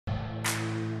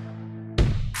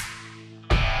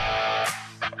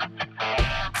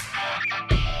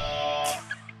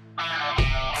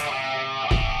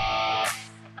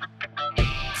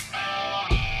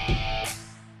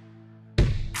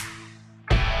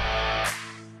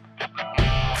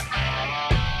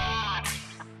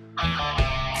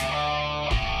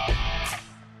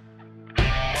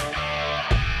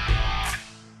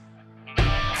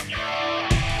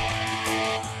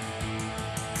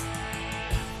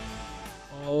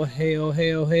oh, hey, oh,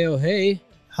 hey, oh, hey, oh, hey.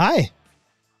 Hi.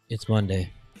 It's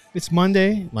Monday. It's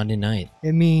Monday. Monday night.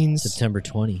 It means September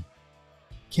 20.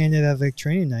 Canada Athletic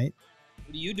Training Night.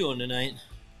 What are you doing tonight?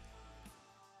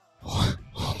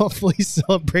 Hopefully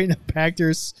celebrating a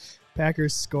Packers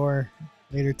score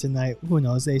later tonight. Who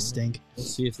knows? They stink.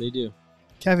 Let's see if they do.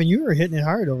 Kevin, you were hitting it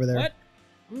hard over there. What?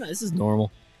 I'm not, this is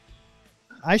normal.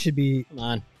 I should be. Come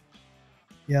on.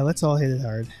 Yeah, let's all hit it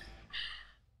hard.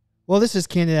 Well, this is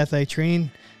Canada Athletic Training.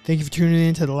 Thank you for tuning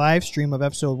in to the live stream of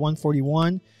episode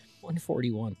 141.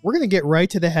 141. We're going to get right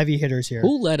to the heavy hitters here.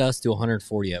 Who led us to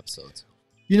 140 episodes?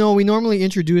 You know, we normally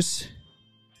introduce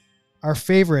our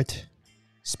favorite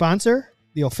sponsor,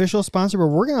 the official sponsor, but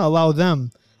we're going to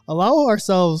allow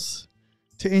ourselves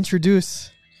to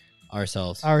introduce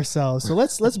Ourselves. So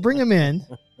let's bring him in.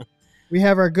 We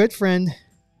have our good friend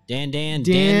Dan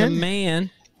the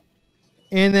man.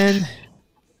 And then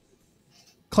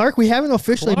Clark, we haven't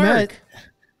officially met.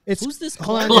 Who's this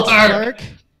Hold on, Clark?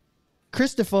 it's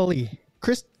Clark Christofoli.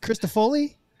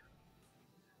 Christofoli?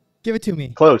 Give it to me.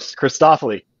 Close.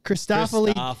 Christofoli.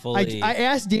 Christofoli. I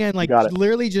asked Dan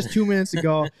literally just 2 minutes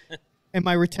ago, and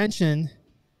my retention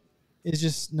is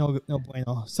just no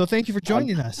bueno. So thank you for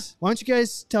joining us. Why don't you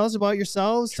guys tell us about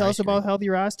yourselves? Tell us about Healthy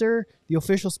Roster, the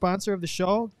official sponsor of the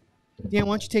show. Dan,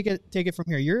 why don't you take it from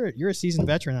here? You're a seasoned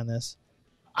veteran on this.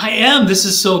 I am. This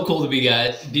is so cool to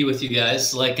be with you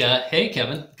guys. Hey,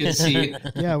 Kevin, good to see you.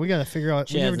 Yeah, we got to figure out.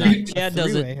 Chad's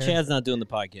not doing the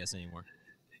podcast anymore.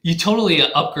 You totally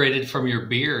upgraded from your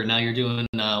beer. Now you're doing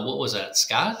what was that?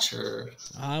 Scotch or?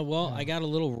 I got a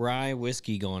little rye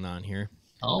whiskey going on here.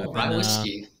 Oh, rye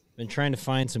whiskey. Been trying to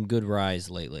find some good ryes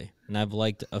lately, and I've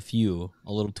liked a few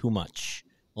a little too much.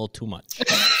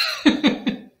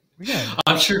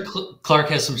 I'm sure Clark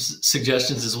has some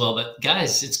suggestions as well. But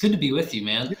guys, it's good to be with you,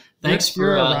 man. Thanks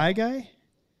You're for a rye guy.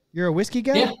 You're a whiskey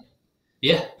guy.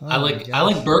 Yeah. Oh, I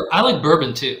like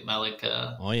bourbon too. I like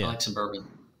some bourbon.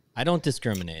 I don't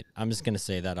discriminate. I'm just gonna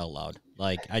say that out loud.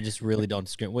 I just really don't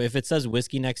discriminate. If it says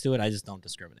whiskey next to it, I just don't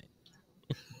discriminate.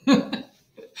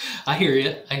 I hear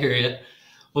you.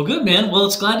 Well, good, man.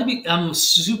 Well, I'm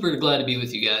super glad to be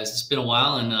with you guys. It's been a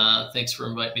while, and thanks for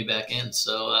inviting me back in.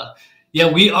 So,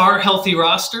 we are Healthy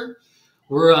Roster.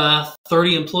 We're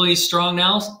 30 employees strong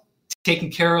now, taking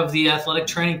care of the athletic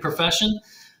training profession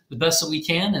the best that we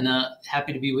can, and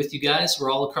happy to be with you guys.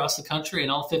 We're all across the country in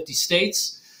all 50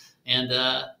 states, and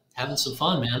having some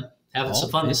fun, man. Having some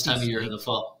fun this time of year in the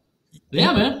fall.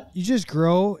 Yeah, man. You just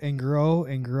grow and grow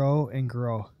and grow and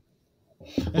grow.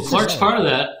 Well, Clark's part of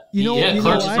that.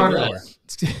 Clark's part of that.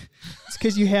 It's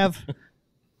because you have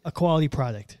a quality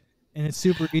product, and it's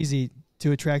super easy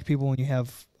to attract people when you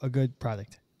have a good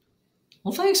product.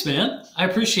 Well, thanks, man. I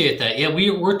appreciate that. Yeah,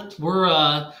 we're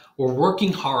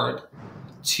working hard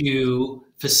to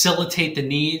facilitate the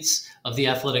needs of the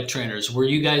athletic trainers. Where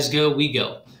you guys go, we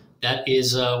go. That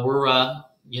is,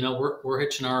 we're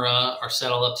hitching our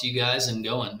saddle up to you guys and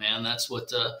going, man. That's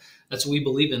what we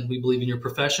believe in. We believe in your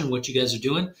profession, what you guys are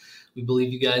doing. We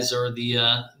believe you guys are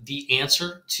the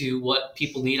answer to what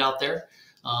people need out there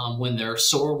when they're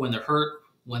sore, when they're hurt,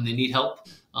 when they need help.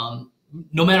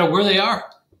 No matter where they are,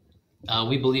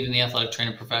 we believe in the athletic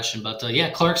training profession. But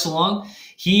Clark's along.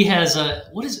 He has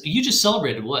you just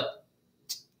celebrated what?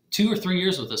 2 or 3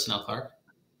 years with us now, Clark?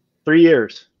 3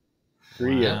 years.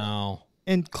 3 years. Wow.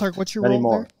 And Clark, what's your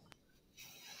role there?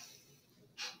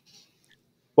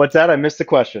 What's that? I missed the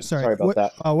question. Sorry about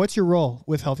that. What's your role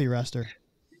with Healthy Roster?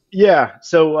 Yeah,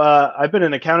 so I've been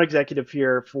an account executive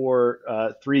here for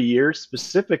 3 years,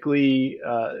 specifically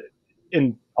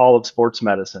in all of sports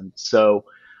medicine. So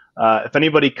if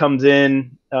anybody comes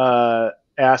in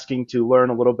asking to learn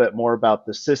a little bit more about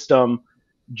the system,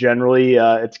 generally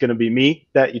it's going to be me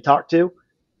that you talk to.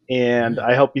 And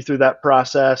I help you through that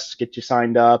process, get you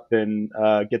signed up, and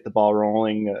get the ball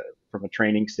rolling from a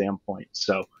training standpoint.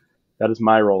 So that is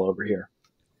my role over here.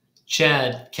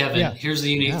 Chad, Kevin, here's the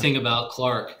unique thing about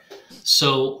Clark.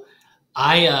 So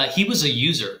he was a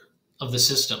user of the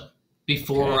system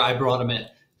before I brought him in.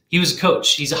 He was a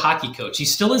coach. He's a hockey coach. He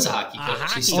still is a hockey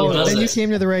coach. He still does then it. You came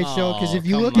to the right show, because if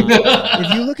you look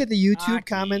at the YouTube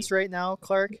comments right now,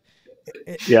 Clark,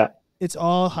 it's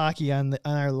all hockey on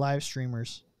our live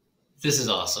streamers. This is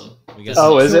awesome.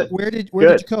 Is it? Where did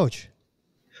you coach?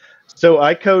 So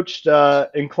I coached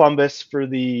in Columbus for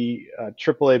the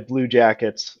AAA Blue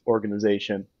Jackets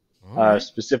organization.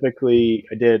 Specifically,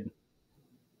 I did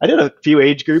a few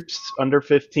age groups, under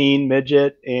 15,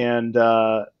 midget, and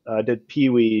I did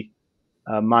Pee-wee,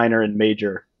 minor and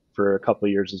major for a couple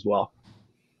of years as well.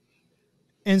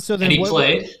 And so then he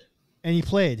played? And he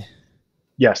played?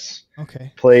 Yes.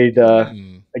 Okay. Played.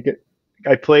 I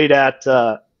played at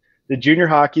did junior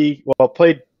hockey. Well,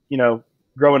 played,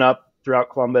 growing up throughout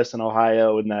Columbus and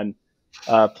Ohio, and then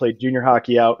played junior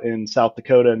hockey out in South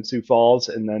Dakota and Sioux Falls,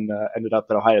 and then ended up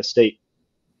at Ohio State.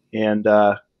 And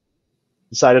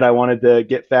decided I wanted to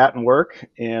get fat and work,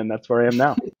 and that's where I am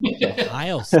now.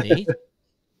 Ohio State?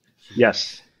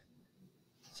 Yes.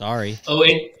 Sorry.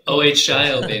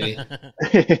 OHIO, baby.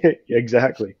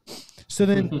 Exactly. So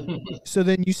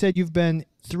then you said you've been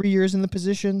 3 years in the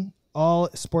position, all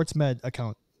sports med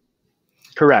account.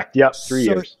 Correct. Yep. 3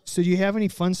 years. So do you have any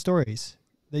fun stories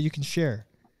that you can share?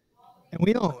 And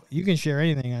you can share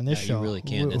anything on this show. You really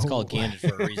can. It's called Candid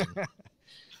for a reason.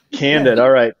 Candid.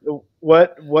 All right.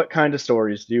 What kind of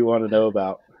stories do you want to know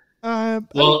about?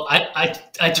 Well,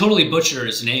 I totally butchered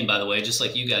his name, by the way, just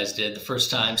like you guys did the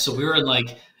first time. So we were in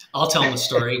I'll tell him the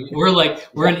story. We're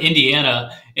in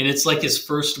Indiana, and it's like his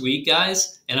first week,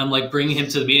 guys. And I'm bringing him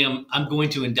to the meeting. I'm going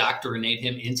to indoctrinate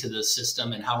him into the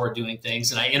system and how we're doing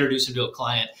things. And I introduce him to a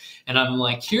client, and I'm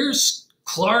like, here's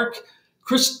Clark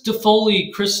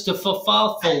Christofoli,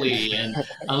 and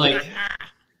I'm like,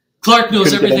 Clark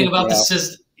knows everything about the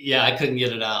system. Yeah, I couldn't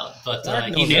get it out, but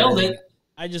he nailed it.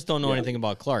 I just don't know anything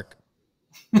about Clark.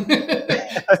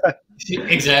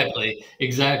 Exactly.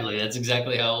 That's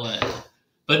exactly how it went.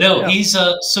 But no, he's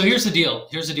so here's the deal.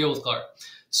 Here's the deal with Clark.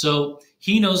 So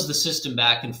he knows the system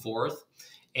back and forth.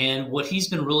 And what he's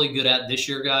been really good at this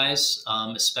year, guys,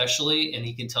 especially, and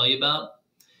he can tell you about,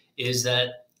 is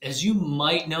that, as you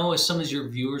might know, as some of your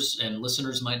viewers and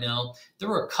listeners might know, there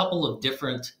were a couple of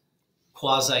different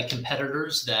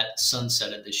quasi-competitors that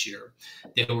sunsetted this year.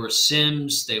 They were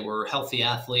Sims, they were Healthy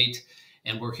Athlete,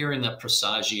 and we're hearing that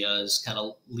Prosagia is kind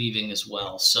of leaving as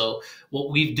well. So what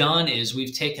we've done is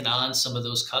we've taken on some of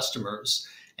those customers,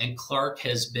 and Clark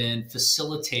has been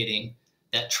facilitating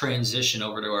that transition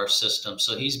over to our system.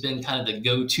 So he's been kind of the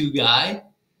go-to guy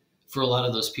for a lot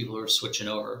of those people who are switching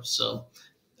over. So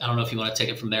I don't know if you want to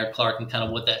take it from there, Clark, and kind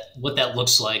of what that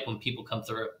looks like when people come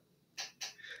through.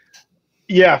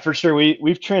 Yeah, for sure.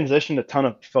 We've transitioned a ton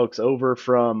of folks over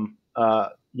from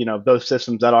those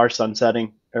systems that are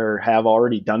sunsetting or have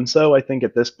already done so. I think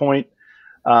at this point,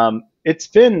 it's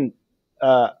been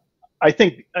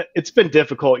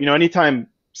difficult. Anytime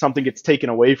something gets taken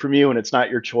away from you and it's not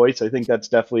your choice, I think that's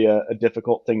definitely a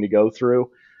difficult thing to go through,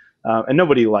 and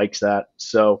nobody likes that.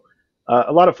 So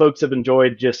a lot of folks have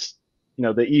enjoyed just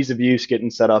the ease of use, getting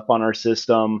set up on our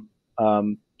system.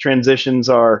 Transitions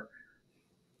are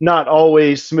not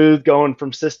always smooth going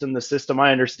from system to system.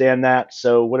 I understand that.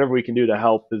 So whatever we can do to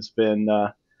help has been,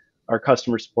 our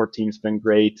customer support team's been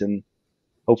great. And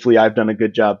hopefully I've done a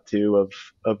good job too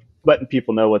of letting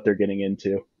people know what they're getting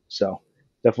into. So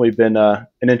definitely been an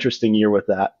interesting year with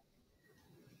that.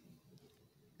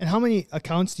 And how many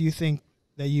accounts do you think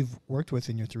that you've worked with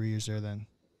in your 3 years there then?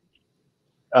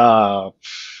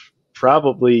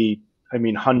 Probably,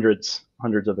 hundreds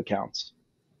of accounts.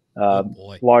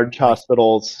 Large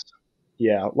hospitals,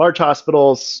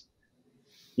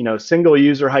 single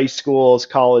user high schools,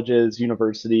 colleges,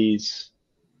 universities,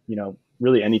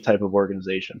 really any type of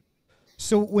organization.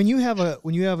 So when you have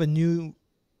a new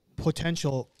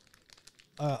potential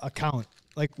account,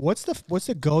 what's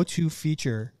the go-to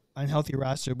feature on Healthy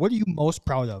Roster? What are you most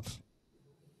proud of?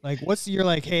 Hey,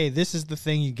 this is the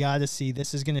thing you got to see.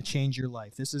 This is going to change your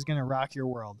life. This is going to rock your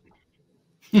world.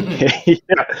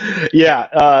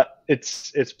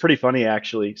 It's pretty funny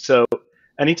actually. So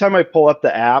anytime I pull up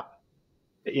the app,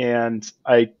 and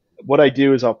what I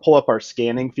do is I'll pull up our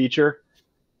scanning feature,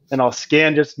 and I'll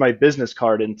scan just my business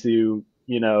card into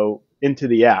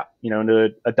the app,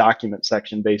 into a document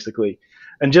section basically.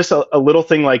 And just a little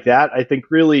thing like that, I think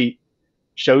really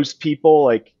shows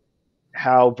people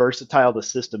how versatile the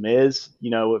system is.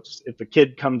 If a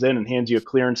kid comes in and hands you a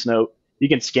clearance note, you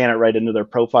can scan it right into their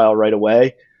profile right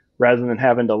away, rather than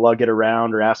having to lug it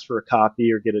around or ask for a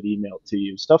copy or get it emailed to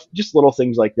you. Just little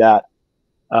things like that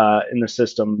in the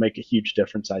system make a huge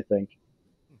difference, I think.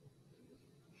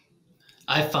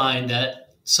 I find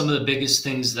that some of the biggest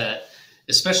things that,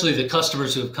 especially the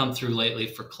customers who have come through lately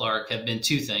for Clark, have been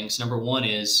two things. Number one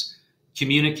is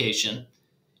communication.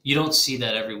 You don't see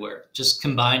that everywhere. Just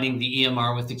combining the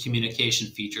EMR with the communication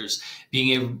features,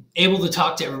 being able to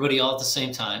talk to everybody all at the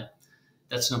same time.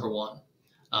 That's number one.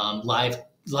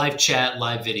 Live chat,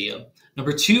 live video.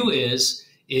 Number two is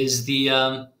the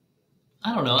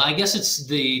I guess it's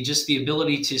the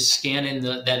ability to scan in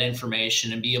that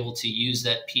information and be able to use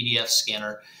that PDF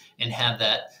scanner and have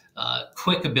that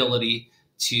quick ability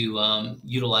to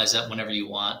utilize that whenever you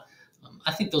want.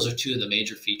 I think those are two of the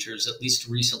major features, at least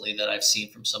recently, that I've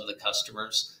seen from some of the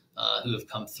customers who have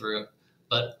come through.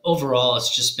 But overall,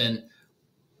 it's just been,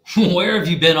 where have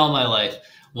you been all my life?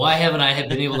 Why haven't I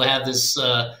been able to have this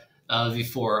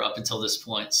before up until this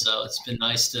point? So it's been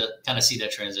nice to kind of see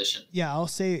that transition. Yeah, I'll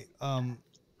say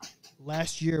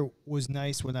last year was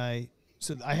nice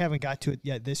so I haven't got to it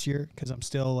yet this year because I'm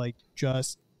still like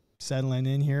just settling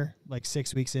in here, like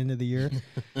 6 weeks into the year.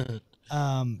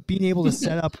 Being able to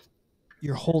set up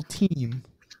your whole team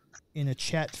in a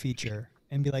chat feature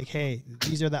and be like, hey,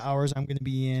 these are the hours I'm going to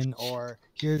be in, or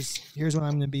here's when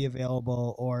I'm going to be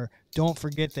available, or don't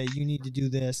forget that you need to do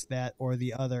this, that, or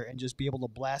the other, and just be able to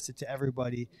blast it to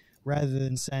everybody rather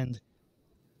than send,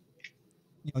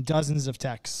 dozens of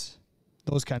texts,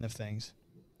 those kind of things.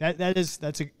 That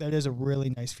is a really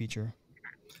nice feature.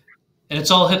 And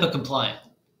it's all HIPAA compliant.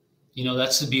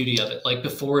 That's the beauty of it. Like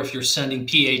before, if you're sending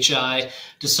PHI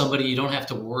to somebody, you don't have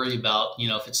to worry about,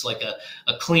 if it's like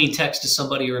a clean text to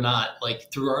somebody or not.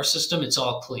 Like through our system, it's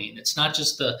all clean. It's not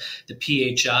just the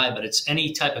PHI, but it's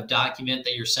any type of document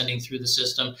that you're sending through the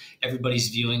system. Everybody's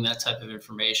viewing that type of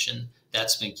information.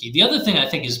 That's been key. The other thing I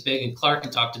think is big, and Clark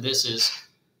can talk to this, is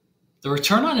the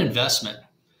return on investment.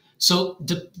 So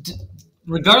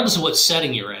regardless of what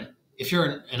setting you're in, if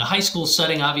you're in a high school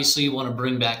setting, obviously you want to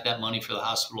bring back that money for the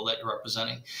hospital that you're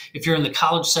representing. If you're in the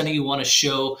college setting, you want to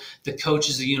show the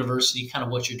coaches, the university, kind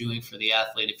of what you're doing for the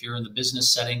athlete. If you're in the business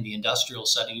setting, the industrial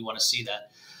setting, you want to see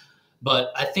that.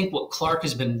 But I think what Clark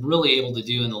has been really able to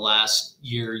do in the last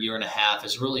year and a half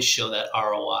is really show that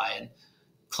ROI. And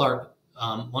Clark,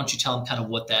 why don't you tell them kind of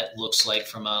what that looks like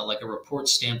from a report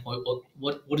standpoint?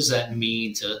 What does that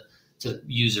mean to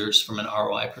users from an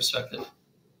ROI perspective?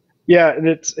 Yeah, and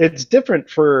it's different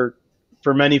for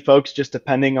many folks just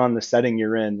depending on the setting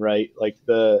you're in, right? Like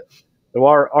the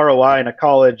ROI in a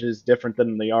college is different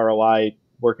than the ROI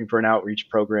working for an outreach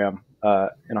program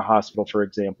in a hospital, for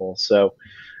example. So,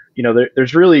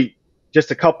 there's really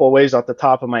just a couple of ways off the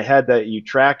top of my head that you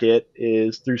track it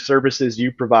is through services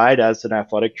you provide as an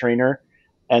athletic trainer,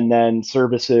 and then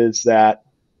services that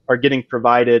are getting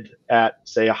provided at,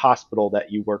 say, a hospital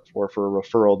that you work for a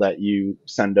referral that you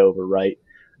send over, right?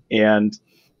 And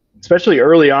especially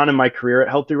early on in my career at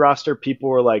Healthy Roster, people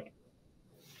were like,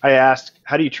 I asked,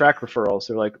 how do you track referrals?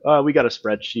 They're like, oh, we got a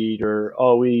spreadsheet, or,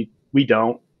 oh, we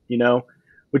don't,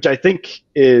 which I think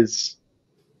is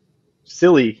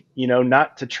silly,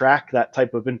 not to track that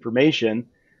type of information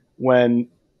when,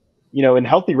 in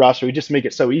Healthy Roster, we just make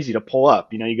it so easy to pull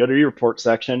up. You go to your report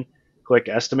section, click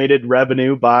estimated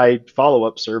revenue by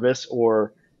follow-up service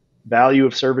or value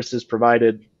of services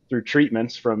provided through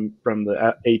treatments from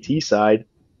the AT side,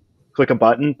 click a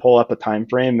button, pull up a time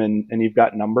frame, and you've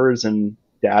got numbers and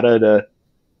data to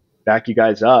back you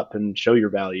guys up and show your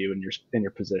value in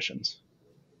your positions.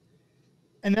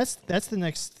 And that's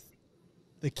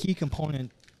the key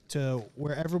component to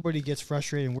where everybody gets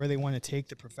frustrated and where they want to take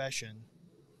the profession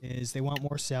is they want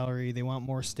more salary, they want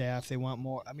more staff, they want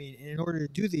more. I mean, in order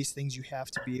to do these things, you have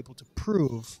to be able to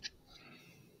prove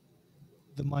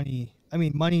the money.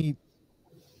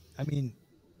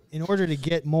 In order to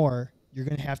get more, you're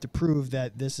going to have to prove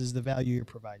that this is the value you're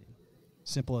providing.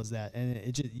 Simple as that.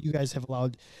 And you guys have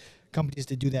allowed companies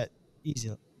to do that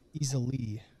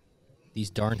easily. These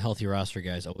darn Healthy Roster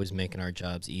guys always making our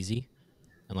jobs easy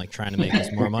and trying to make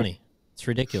us more money. It's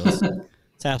ridiculous.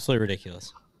 It's absolutely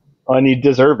ridiculous. And you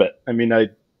deserve it.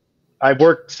 I've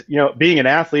worked, being an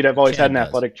athlete, I've always had an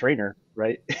athletic trainer,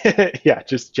 right? Yeah,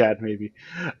 just Chad maybe.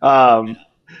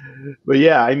 But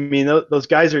yeah, those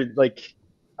guys are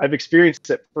I've experienced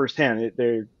it firsthand.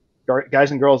 They're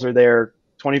guys and girls are there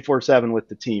 24/7 with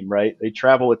the team, right? They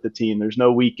travel with the team. There's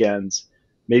no weekends.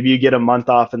 Maybe you get a month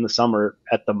off in the summer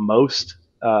at the most,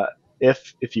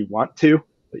 if you want to,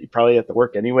 but you probably have to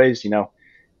work anyways.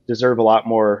 Deserve a lot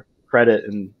more credit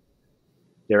and,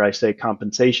 dare I say,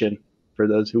 compensation for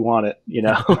those who want it.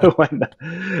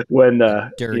 when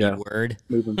dirty word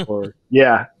moving forward.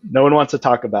 Yeah, no one wants to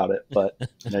talk about it, but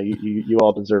you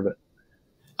all deserve it.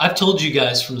 I've told you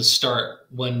guys from the start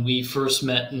when we first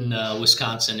met in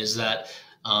Wisconsin is that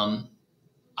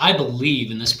I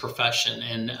believe in this profession,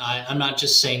 and I'm not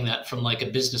just saying that from a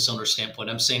business owner standpoint.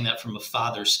 I'm saying that from a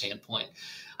father's standpoint.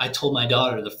 I told my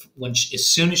daughter as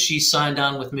soon as she signed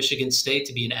on with Michigan State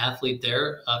to be an athlete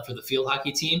there for the field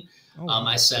hockey team,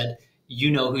 I said,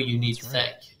 you know who you need to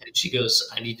thank. And she goes,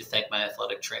 I need to thank my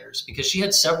athletic trainers, because she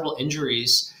had several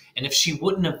injuries. And if she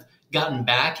wouldn't have gotten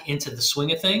back into the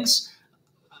swing of things,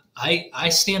 I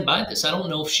stand by this. I don't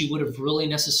know if she would have really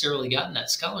necessarily gotten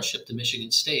that scholarship to Michigan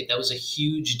State. That was a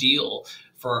huge deal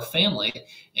for our family.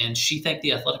 And she thanked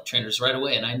the athletic trainers right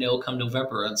away. And I know come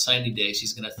November on signing day,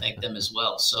 she's going to thank them as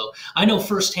well. So I know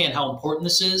firsthand how important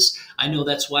this is. I know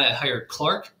that's why I hired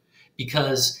Clark,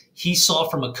 because he saw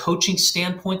from a coaching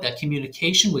standpoint that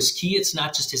communication was key. It's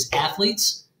not just his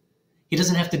athletes. He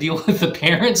doesn't have to deal with the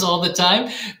parents all the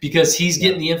time because he's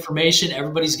getting the information.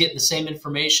 Everybody's getting the same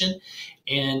information.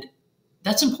 And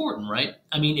that's important, right?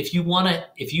 I mean, if you want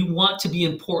to be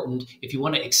important, if you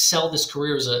want to excel this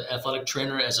career as an athletic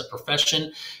trainer, as a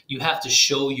profession, you have to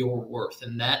show your worth.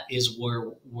 And that is where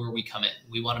we come in.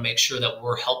 We want to make sure that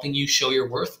we're helping you show your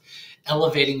worth,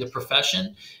 elevating the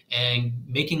profession, and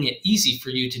making it easy for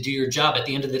you to do your job. At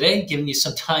the end of the day, giving you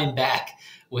some time back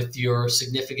with your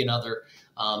significant other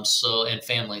and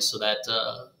family, so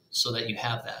that you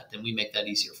have that, and we make that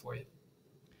easier for you.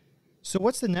 So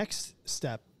what's the next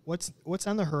step? What's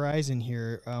on the horizon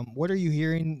here? What are you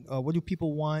hearing? What do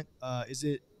people want? Is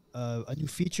it a new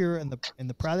feature in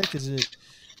the product? Is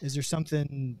there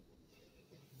something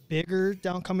bigger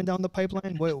coming down the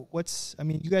pipeline? I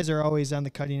mean, you guys are always on the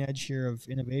cutting edge here of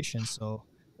innovation. So,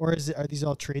 are these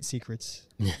all trade secrets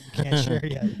you can't share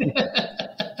yet?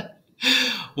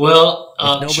 Well,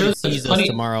 if nobody sees us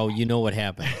tomorrow, you know what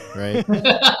happened, right?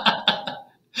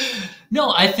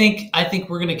 No, I think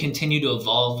we're going to continue to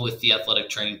evolve with the athletic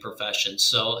training profession.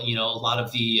 So, a lot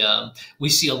of we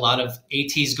see a lot of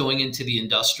ATs going into the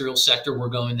industrial sector. We're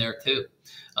going there too.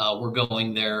 We're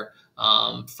going there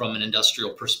from an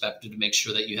industrial perspective to make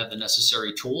sure that you have the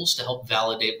necessary tools to help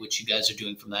validate what you guys are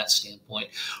doing from that standpoint.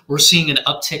 We're seeing an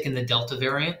uptick in the Delta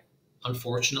variant,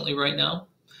 unfortunately, right now.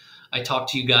 I talked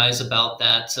to you guys about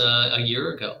that a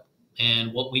year ago,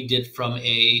 and what we did from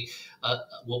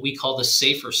what we call the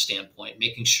safer standpoint,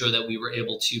 making sure that we were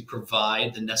able to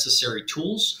provide the necessary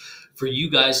tools for you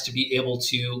guys to be able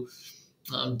to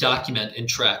document and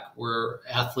track where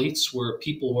athletes, where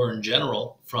people were in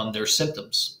general from their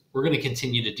symptoms. We're going to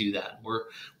continue to do that.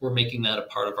 We're making that a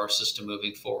part of our system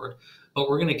moving forward. But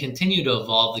we're going to continue to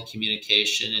evolve the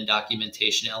communication and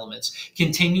documentation elements,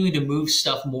 continuing to move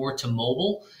stuff more to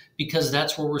mobile, because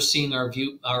that's where we're seeing our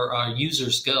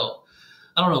users go.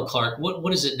 I don't know, Clark,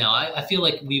 what is it now? I feel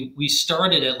like we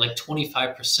started at like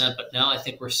 25%, but now I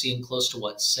think we're seeing close to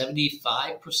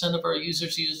 75% of our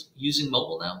users using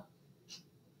mobile now?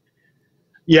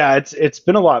 Yeah, it's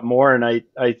been a lot more, and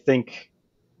I think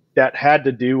that had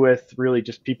to do with really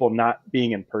just people not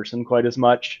being in person quite as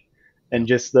much, and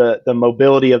just the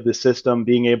mobility of the system,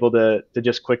 being able to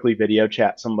just quickly video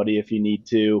chat somebody if you need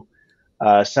to,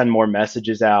 send more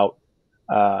messages out.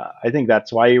 I think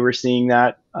that's why you were seeing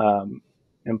that.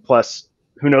 And plus,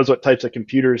 who knows what types of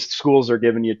computers schools are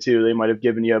giving you too. They might have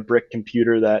given you a brick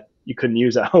computer that you couldn't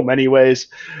use at home anyways.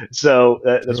 So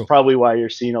that's probably why you're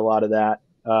seeing a lot of that.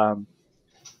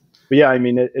 But yeah, I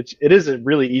mean, it is a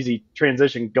really easy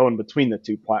transition going between the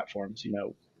two platforms.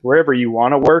 Wherever you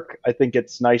want to work, I think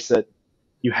it's nice that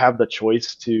you have the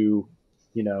choice to,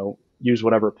 use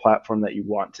whatever platform that you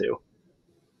want to.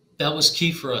 That was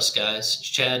key for us, guys.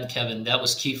 Chad, Kevin, that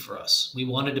was key for us. We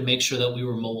wanted to make sure that we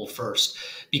were mobile first,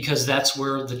 because that's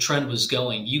where the trend was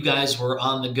going. You guys were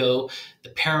on the go. The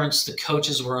parents, the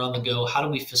coaches were on the go. How do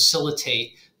we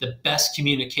facilitate the best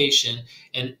communication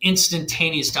and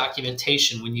instantaneous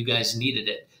documentation when you guys needed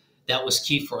it? That was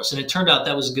key for us. And it turned out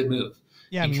that was a good move.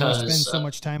 Yeah, because, I mean, we spend so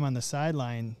much time on the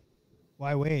sideline.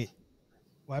 Why wait?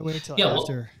 Why wait till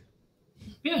after?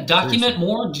 Yeah, document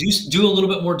more. Do a little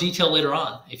bit more detail later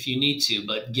on if you need to,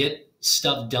 but get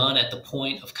stuff done at the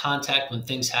point of contact when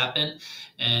things happen.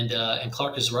 And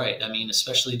Clark is right. I mean,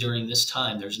 especially during this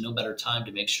time, there's no better time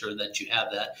to make sure that you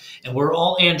have that. And we're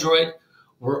all Android.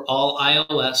 We're all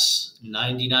iOS.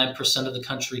 99% of the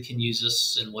country can use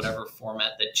us in whatever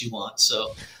format that you want.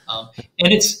 So, and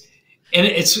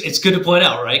it's good to point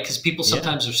out, right? Because people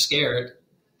sometimes are scared.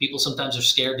 People sometimes are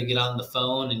scared to get on the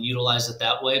phone and utilize it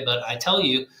that way. But I tell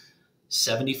you,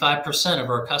 75% of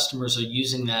our customers are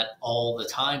using that all the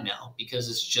time now, because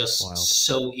it's just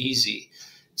so easy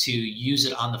to use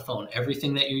it on the phone.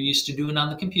 Everything that you're used to doing on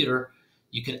the computer,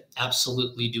 you can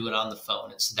absolutely do it on the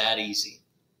phone. It's that easy.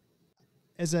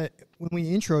 When we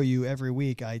intro you every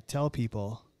week, I tell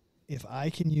people, if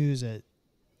I can use it,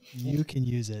 you can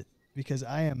use it, because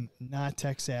I am not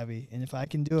tech savvy. And if I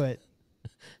can do it,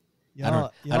 I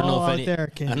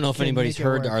don't know if anybody's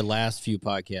heard our last few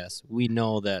podcasts. We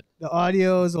know that the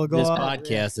audios will go this out.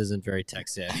 podcast isn't very tech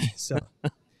savvy. So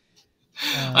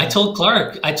I told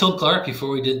Clark before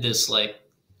we did this like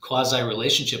quasi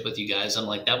relationship with you guys, I'm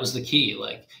like, that was the key.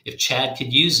 Like, if Chad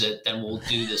could use it, then we'll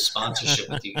do this sponsorship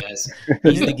with you guys.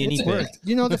 He's the guinea pig.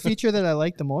 The feature that I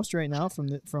like the most right now from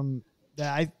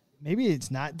that maybe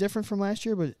it's not different from last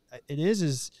year, but it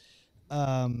is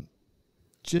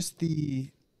just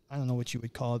the I don't know what you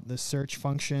would call it, the search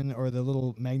function or the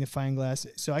little magnifying glass.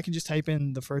 So I can just type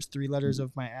in the first 3 letters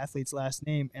of my athlete's last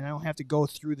name, and I don't have to go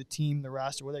through the team, the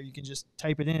roster, whatever. You can just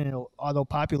type it in and it'll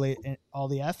auto-populate all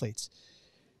the athletes.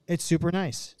 It's super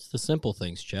nice. It's the simple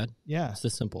things, Chad. Yeah. It's the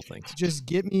simple things. Just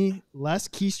get me less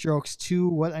keystrokes to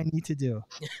what I need to do.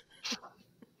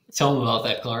 Tell them about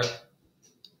that, Clark.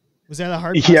 Was that a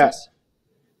hard process?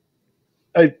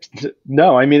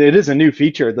 No, I mean, it is a new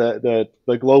feature,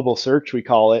 the global search, we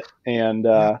call it. And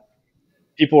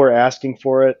people were asking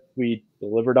for it. We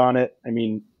delivered on it. I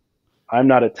mean, I'm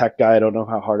not a tech guy. I don't know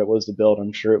how hard it was to build.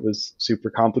 I'm sure it was super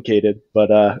complicated,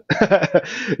 but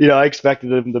I expected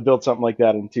them to build something like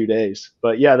that in 2 days.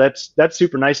 But yeah, that's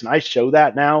super nice, and I show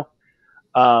that now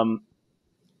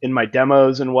in my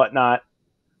demos and whatnot.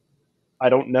 I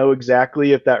don't know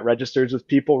exactly if that registers with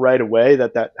people right away,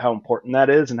 that how important that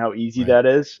is and how easy that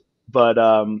is. But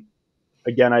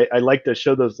again, I like to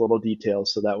show those little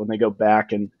details so that when they go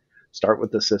back and start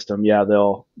with the system,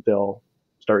 they'll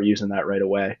start using that right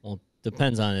away. Well,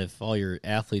 depends on if all your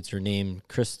athletes are named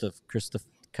Christoph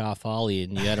Ali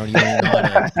and you don't even know how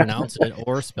to pronounce it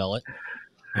or spell it.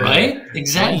 Right?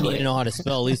 Exactly. You need to know how to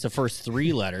spell at least the first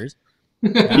 3 letters.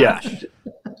 Gosh.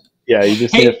 Yeah, you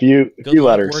just need a few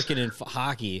letters. Working in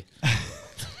hockey.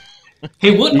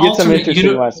 Hey, what you get some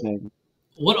interesting last name.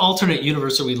 What alternate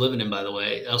universe are we living in, by the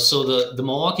way? So the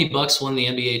Milwaukee Bucks won the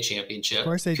NBA championship. Of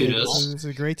course they did. It's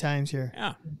a great times here.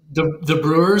 Yeah. The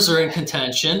Brewers are in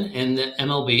contention in the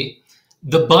MLB.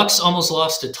 The Bucks almost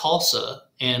lost to Tulsa,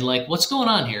 and what's going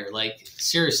on here?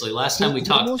 Seriously, last time we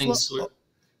talked, things were.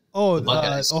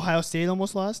 Ohio State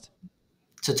almost lost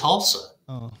to Tulsa.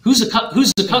 Oh. Who's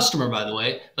the customer, by the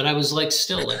way? But I was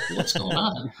still what's going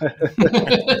on?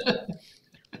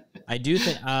 I do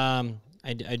think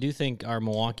I do think our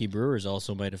Milwaukee Brewers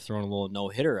also might have thrown a little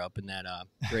no-hitter up in that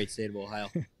great state of Ohio.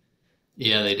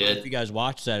 Yeah, they did. If you guys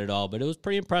watched that at all, but it was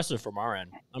pretty impressive from our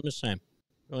end. I'm just saying.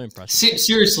 Really impressive.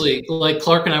 Seriously,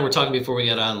 Clark and I were talking before we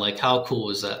got on, how cool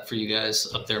was that for you guys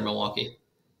up there in Milwaukee?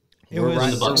 We're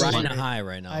riding a high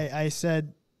right now. I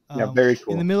said, very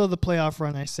cool. In the middle of the playoff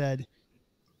run, I said,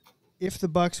 if the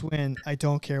Bucks win, I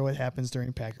don't care what happens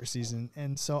during Packer season.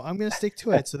 And so I'm going to stick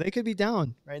to it. So they could be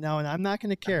down right now, and I'm not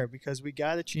going to care because we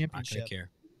got a championship. Not gonna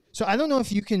care. So I don't know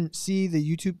if you can see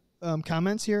the YouTube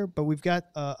comments here, but we've got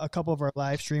a couple of our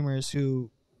live streamers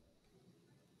who,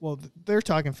 well, they're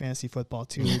talking fantasy football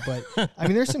too. But, I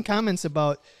mean, there's some comments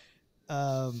about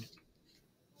your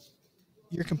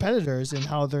competitors and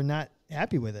how they're not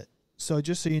happy with it. So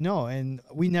just so you know, and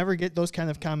we never get those kind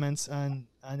of comments on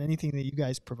anything that you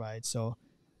guys provide. So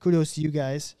kudos to you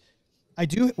guys. I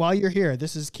do, while you're here,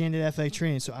 this is Candid Athletic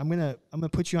Training. So I'm gonna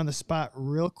put you on the spot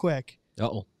real quick.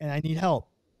 Uh-oh. And I need help.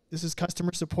 This is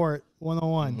customer support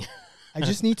 101. I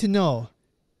just need to know,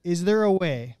 is there a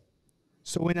way,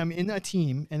 so when I'm in a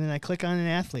team and then I click on an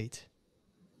athlete,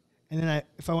 and then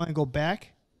if I want to go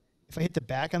back, if I hit the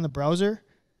back on the browser,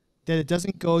 that it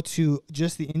doesn't go to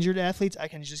just the injured athletes, I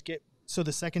can just get, so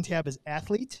the second tab is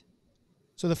athlete.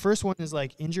 So the first one is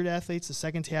injured athletes. The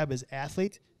second tab is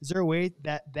athlete. Is there a way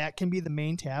that can be the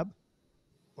main tab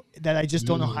that I just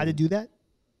don't know how to do that?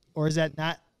 Or is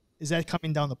that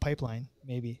coming down the pipeline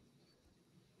maybe?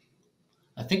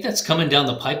 I think that's coming down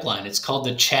the pipeline. It's called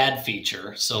the Chad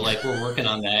feature. So we're working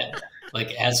on that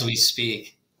as we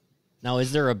speak. Now,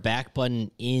 is there a back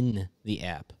button in the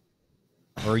app?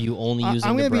 Or are you only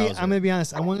using the browser? I'm going to be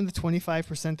honest. I'm one of the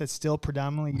 25% that's still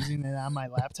predominantly using it on my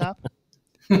laptop.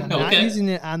 I'm not using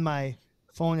it on my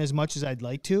phone as much as I'd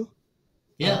like to.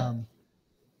 Yeah.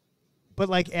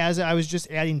 But as I was just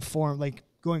adding form,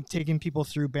 taking people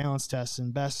through balance tests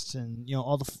and bests and,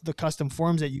 all the custom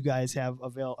forms that you guys have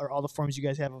available, or all the forms you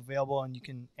guys have available, and you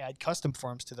can add custom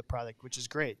forms to the product, which is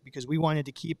great because we wanted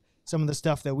to keep some of the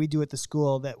stuff that we do at the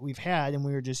school that we've had and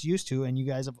we were just used to, and you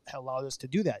guys have allowed us to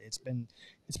do that. It's been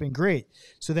great.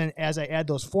 So then as I add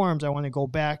those forms, I want to go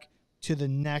back to the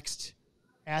next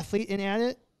athlete and add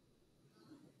it.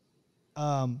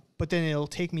 But then it'll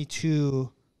take me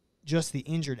to just the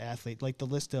injured athlete, the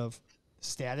list of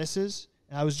statuses.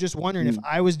 And I was just wondering if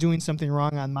I was doing something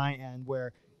wrong on my end,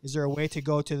 where is there a way to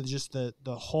go to just the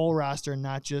whole roster,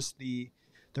 not just the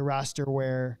roster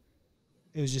where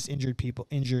it was just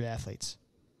injured athletes.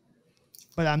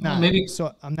 But I'm not.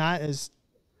 So I'm not as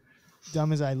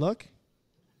dumb as I look.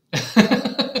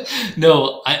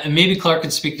 No, maybe Clark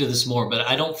could speak to this more, but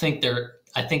I don't think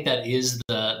I think that is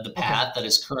the path that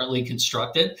is currently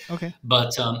constructed. Okay.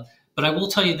 But I will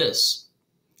tell you this.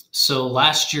 So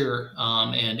last year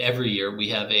and every year we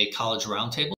have a college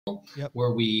roundtable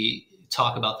where we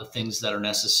talk about the things that are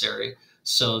necessary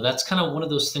So that's kind of one of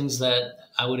those things that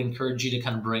I would encourage you to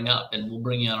kind of bring up, and we'll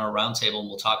bring you on our roundtable and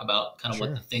we'll talk about kind of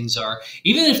what the things are,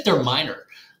 even if they're minor,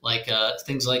 like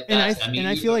things like that. And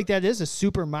I feel like that is a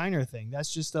super minor thing.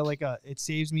 That's just it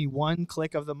saves me one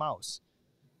click of the mouse.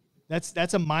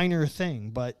 That's a minor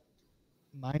thing, but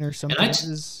minor sometimes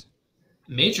is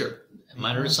major.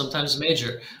 Minor is sometimes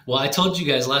major. Well, I told you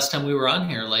guys last time we were on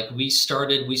here, like we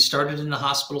started in the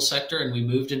hospital sector and we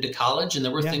moved into college, and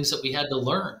there were things that we had to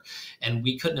learn, and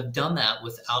we couldn't have done that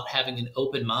without having an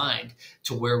open mind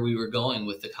to where we were going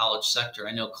with the college sector.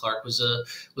 I know Clark was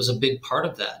a big part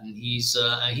of that, and he's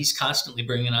constantly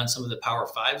bringing on some of the Power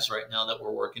Fives right now that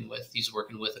we're working with. He's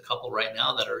working with a couple right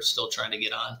now that are still trying to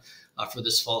get on for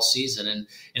this fall season, and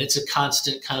it's a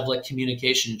constant kind of like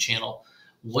communication channel.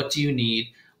 What do you need?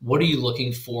 What are you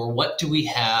looking for? What do we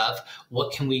have?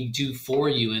 What can we do for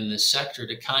you in this sector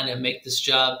to kind of make this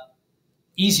job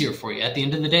easier for you? At the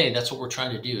end of the day, that's what we're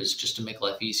trying to do, is just to make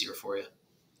life easier for you.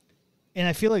 And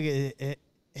I feel like it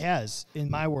has, in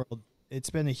my world,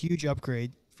 it's been a huge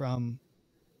upgrade from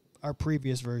our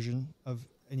previous version of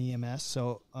an EMS.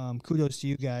 So kudos to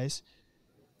you guys.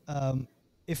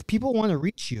 If people want to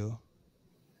reach you,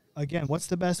 again, what's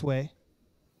the best way?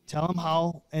 Tell them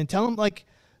how, and tell them, like,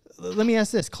 let me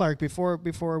ask this, Clark, before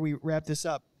we wrap this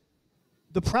up.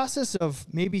 The process of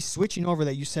maybe switching over,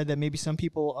 that you said that maybe some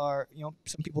people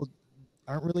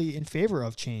aren't really in favor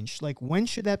of change. Like, when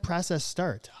should that process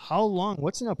start? How long?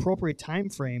 What's an appropriate time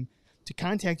frame to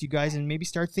contact you guys and maybe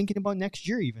start thinking about next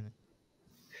year even?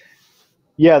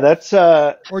 Yeah, that's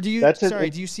or do you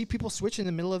do you see people switch in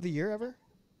the middle of the year ever?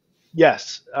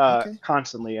 Yes,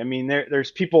 constantly. I mean,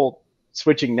 there's people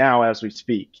switching now as we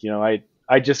speak. You know,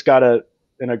 I just got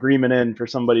an agreement in for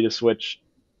somebody to switch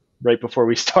right before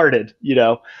we started. You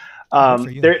know,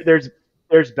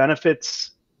 there's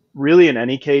benefits really in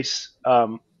any case.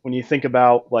 When you think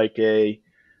about like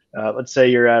let's say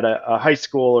you're at a high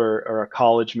school or a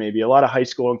college, maybe a lot of high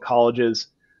school and colleges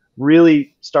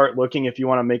really start looking, if you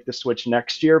want to make the switch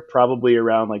next year, probably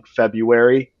around like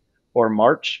February or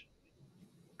March.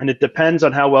 And it depends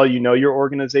on how well you know your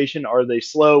organization. Are they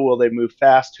slow? Will they move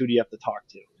fast? Who do you have to talk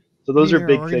to? So those are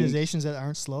big organizations that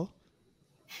aren't slow.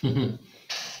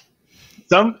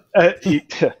 Some,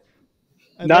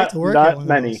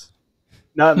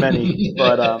 not many,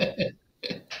 but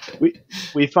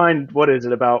we find, what is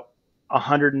it, about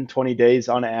 120 days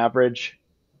on average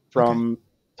from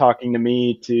talking to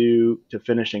me to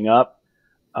finishing up.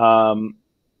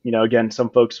 You know, again,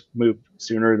 some folks move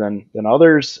sooner than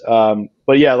others.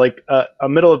 But yeah, like a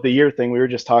middle of the year thing, we were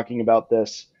just talking about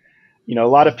this. You know, a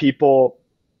lot of people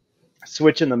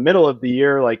switch in the middle of the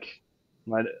year, like,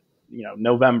 you know,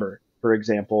 November, for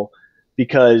example,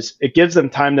 because it gives them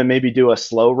time to maybe do a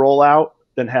slow rollout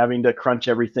than having to crunch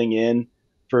everything in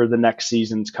for the next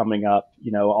seasons coming up,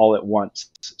 you know, all at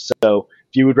once. So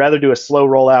if you would rather do a slow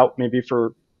rollout, maybe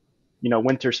for, you know,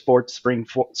 winter sports, spring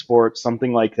sports,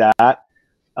 something like that,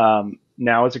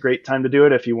 now is a great time to do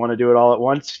it. If you want to do it all at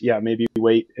once, yeah, maybe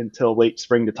wait until late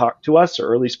spring to talk to us, or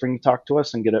early spring to talk to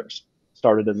us, and get it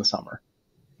started in the summer.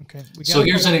 Okay. So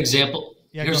here's an example.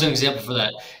 Here's an example for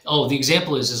that. Oh, the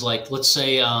example is like, let's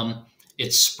say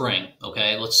it's spring.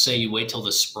 Okay. Let's say you wait till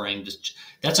the spring.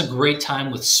 That's a great time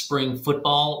with spring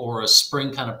football or a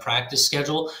spring kind of practice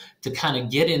schedule to kind of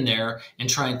get in there and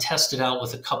try and test it out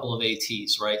with a couple of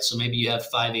ATs, right? So maybe you have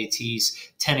 5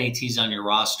 ATs, 10 ATs on your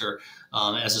roster.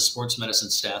 As a sports medicine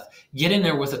staff, get in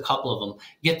there with a couple of them,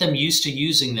 get them used to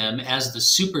using them as the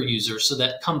super user, so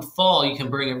that come fall, you can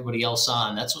bring everybody else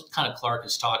on. That's what kind of Clark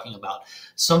is talking about.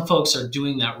 Some folks are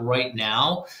doing that right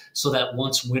now, so that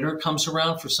once winter comes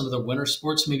around for some of the winter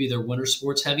sports, maybe they're winter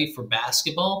sports heavy for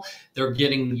basketball, they're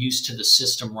getting used to the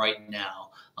system right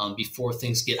now before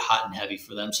things get hot and heavy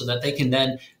for them, so that they can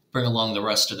then bring along the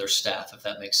rest of their staff, if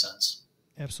that makes sense.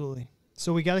 Absolutely.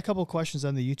 So we got a couple of questions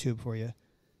on the YouTube for you.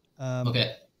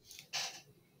 Okay.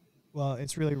 Well,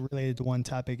 it's really related to one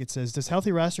topic. It says, does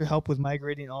Healthy Roster help with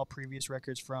migrating all previous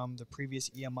records from the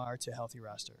previous EMR to Healthy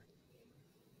Roster?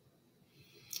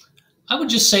 I would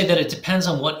just say that it depends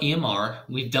on what EMR.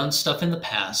 We've done stuff in the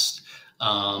past.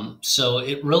 So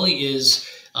it really is,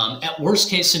 at worst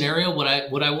case scenario, what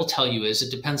I will tell you is it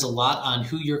depends a lot on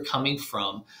who you're coming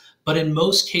from. But in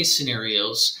most case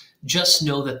scenarios, just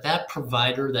know that that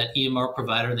provider, that EMR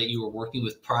provider that you were working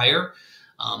with prior,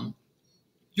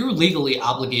 you're legally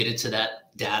obligated to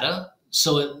that data.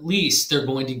 So at least they're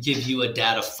going to give you a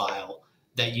data file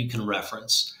that you can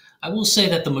reference. I will say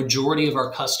that the majority of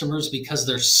our customers, because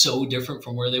they're so different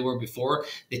from where they were before,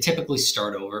 they typically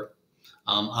start over.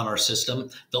 on our system.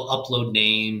 They'll upload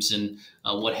names and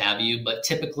what have you, but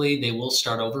typically they will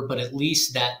start over. But at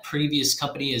least that previous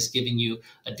company is giving you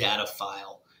a data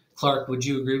file. Clark, would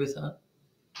you agree with that?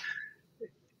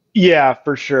 Yeah,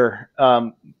 for sure.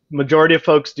 Majority of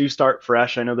folks do start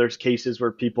fresh. I know there's cases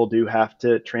where people do have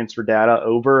to transfer data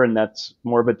over, and that's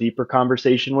more of a deeper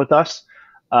conversation with us.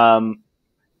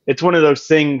 It's one of those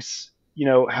things, you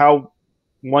know, how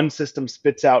one system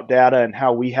spits out data and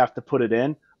how we have to put it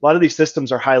in. A lot of these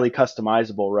systems are highly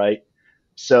customizable, right?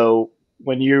 So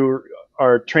when you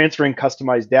are transferring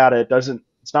customized data,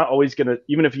 it's not always going to,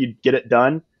 even if you get it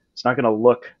done, it's not going to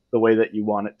look the way that you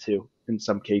want it to in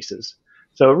some cases.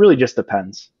 So it really just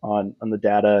depends on the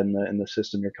data and the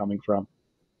system you're coming from.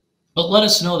 But let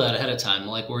us know that ahead of time,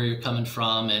 like where you're coming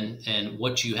from and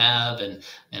what you have, and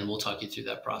we'll talk you through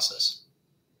that process.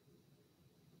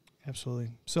 Absolutely.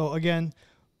 So again,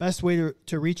 best way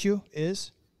to reach you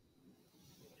is?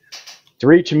 To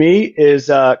reach me is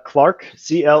Clark,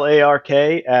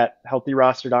 C-L-A-R-K, at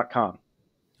healthyroster.com.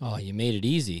 Oh, you made it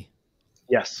easy.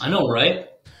 Yes. I know, right?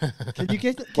 Can you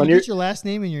get your last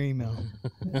name in your email?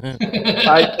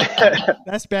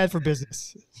 That's bad for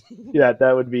business. Yeah,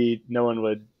 that would be, no one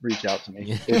would reach out to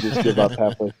me. They'd just give up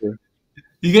halfway through.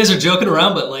 You guys are joking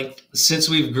around, but like since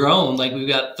we've grown, like we've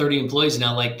got 30 employees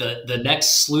now, like the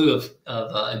next slew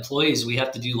of employees, we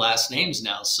have to do last names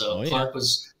now. So Clark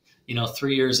was,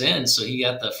 3 years in, so he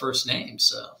got the first name.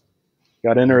 So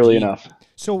got in early enough.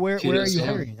 So where are you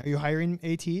hiring? Are you hiring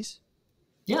ATs?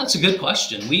 Yeah, that's a good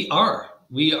question. We are.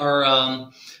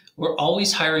 We're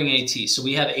always hiring ATs. So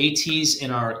we have ATs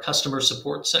in our customer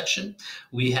support section.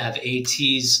 We have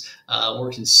ATs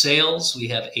working sales. We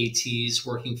have ATs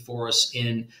working for us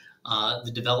in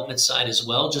the development side as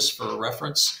well, just for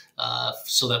reference,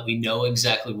 so that we know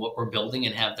exactly what we're building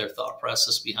and have their thought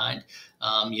process behind,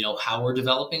 how we're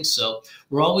developing. So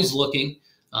we're always looking.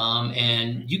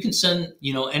 And you can send,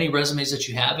 any resumes that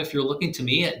you have if you're looking to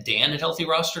me at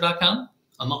dan@healthyroster.com.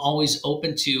 I'm always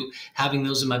open to having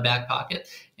those in my back pocket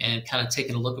and kind of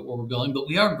taking a look at where we're going. But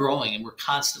we are growing, and we're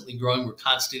constantly growing. We're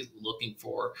constantly looking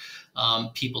for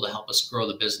people to help us grow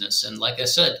the business. And like I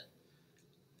said,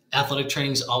 athletic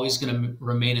training is always going to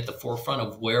remain at the forefront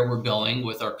of where we're going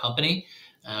with our company.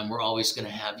 And we're always going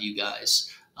to have you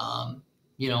guys,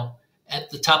 at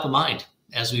the top of mind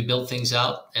as we build things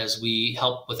out, as we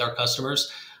help with our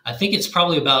customers. I think it's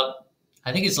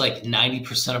like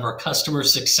 90% of our customer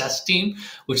success team,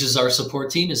 which is our support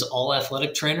team, is all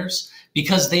athletic trainers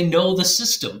because they know the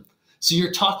system. So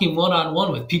you're talking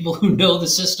one-on-one with people who know the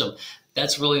system.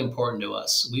 That's really important to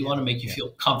us. We want to make you feel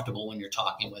comfortable when you're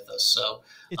talking with us. So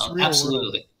it's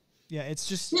absolutely. World. Yeah, it's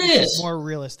just more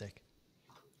realistic.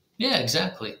 Yeah,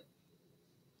 exactly.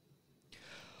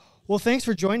 Well, thanks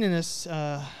for joining us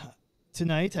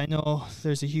tonight. I know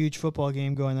there's a huge football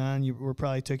game going on. We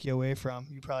probably took you away from.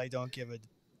 You probably don't give a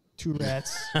two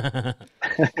rats. I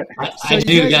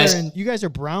do, guys. You guys are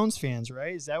Browns fans,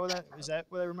 right? Is that what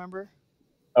I remember?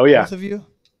 Oh yeah, both of you.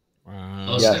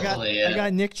 Wow. Yeah. I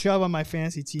got Nick Chubb on my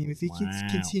fantasy team. If he can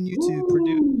continue to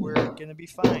produce, we're gonna be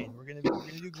fine. We're gonna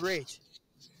do great.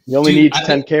 You only need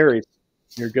 10 carries.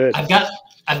 You're good. I've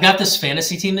got this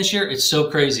fantasy team this year. It's so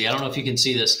crazy. I don't know if you can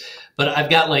see this, but I've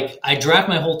got I draft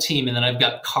my whole team, and then I've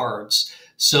got cards.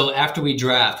 So after we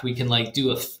draft, we can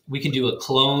do a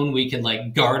clone. We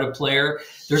can guard a player.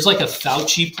 There's a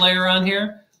Fauci player on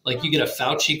here. You get a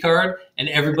Fauci card, and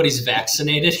everybody's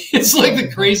vaccinated. It's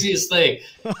the craziest thing.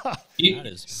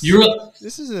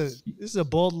 This is a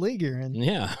bold league you're in.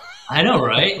 Yeah. I know,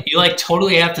 right? You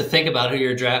totally have to think about who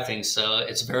you're drafting. So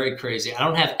it's very crazy. I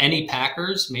don't have any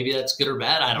Packers. Maybe that's good or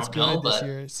bad. I don't know. But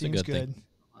it seems good.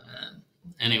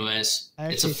 Anyways,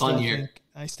 it's a fun year.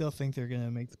 I still think they're going to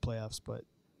make the playoffs, but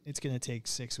it's going to take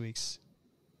 6 weeks.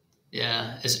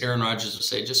 Yeah, as Aaron Rodgers would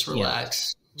say, just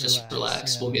relax. Yeah. Just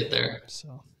relax. Yeah, we'll get there.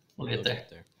 We'll get there.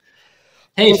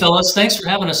 Hey, fellas, thanks for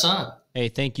having us on. Hey,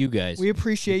 thank you guys. We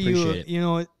appreciate you.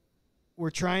 It. We're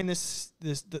trying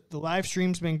the live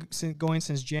stream's been going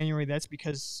since January. That's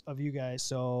because of you guys.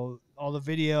 So all the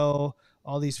video,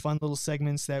 all these fun little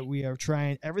segments that we are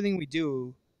trying, everything we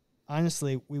do,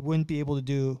 honestly, we wouldn't be able to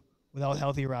do without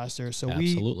Healthy Roster. So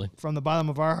Absolutely. We, from the bottom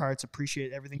of our hearts,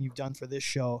 appreciate everything you've done for this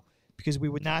show, because we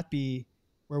would not be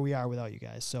where we are without you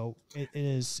guys. So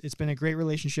it's been a great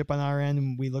relationship on our end,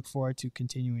 and we look forward to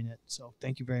continuing it. So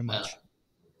thank you very much.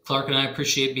 Clark and I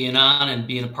appreciate being on and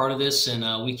being a part of this,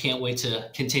 and we can't wait to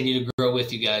continue to grow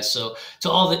with you guys. So to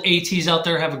all the ATs out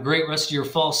there, have a great rest of your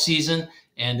fall season,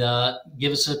 and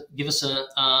give us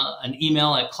an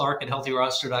email at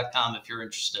clark@healthyroster.com if you're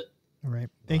interested. All right.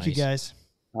 Thank you, guys.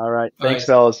 All right. Thanks,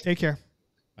 fellas. Take care.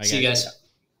 See you guys.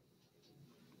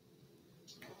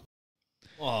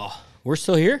 Oh, we're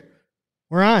still here?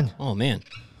 We're on. Oh, man.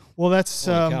 Well, that's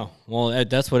well,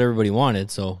 that's what everybody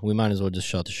wanted, so we might as well just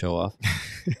shut the show off.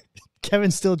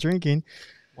 Kevin's still drinking.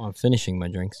 Well, I'm finishing my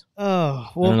drinks. Oh,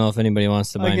 well, I don't know if anybody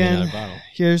wants to buy me another bottle.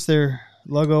 Here's their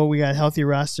logo. We got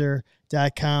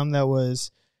healthyroster.com. That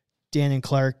was Dan and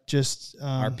Clark. Just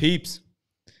our peeps.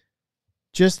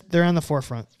 Just they're on the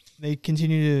forefront. They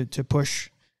continue to push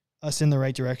us in the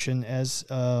right direction as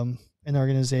an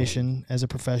organization, as a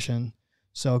profession.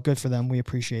 So good for them. We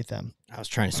appreciate them. I was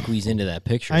trying to squeeze into that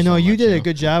picture. I know you did a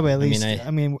good job. At least, at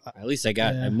least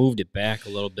I moved it back a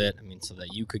little bit. So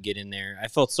that you could get in there. I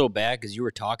felt so bad because you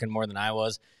were talking more than I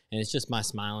was, and it's just my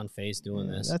smiling face doing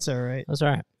this. That's all right. That's all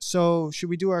right. So should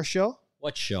we do our show?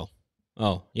 What show?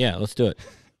 Oh yeah, let's do it.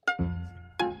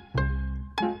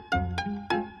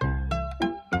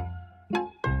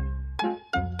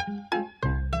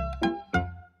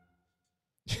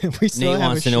 Nate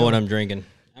wants to know what I'm drinking.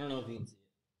 I don't know if he can see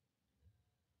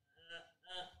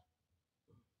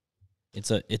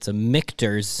it. It's a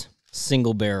Michter's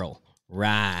single barrel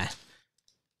rye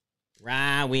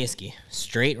whiskey,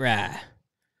 straight rye.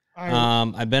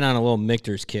 I've been on a little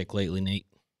Michter's kick lately, Nate.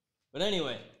 But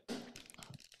anyway,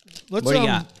 what do you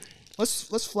got?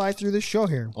 Let's fly through this show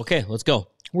here. Okay, let's go.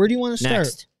 Where do you want to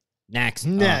start? Next.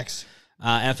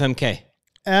 FMK.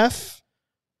 F,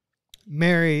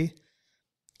 marry,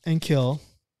 and kill.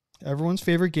 Everyone's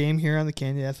favorite game here on the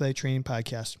Candid Athletic Training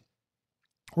Podcast.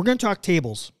 We're going to talk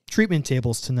tables, treatment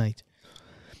tables tonight.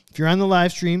 If you're on the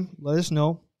live stream, let us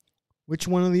know which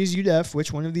one of these you'd F,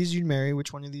 which one of these you'd marry,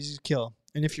 which one of these you'd kill.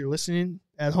 And if you're listening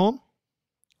at home,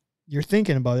 you're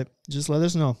thinking about it, just let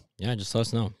us know. Yeah, just let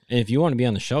us know. And if you want to be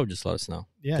on the show, just let us know.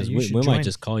 Yeah, because we might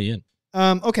just call you in.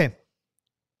 Okay.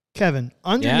 Kevin,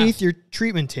 underneath your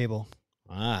treatment table,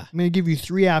 I'm going to give you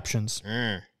 3 options.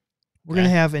 We're going to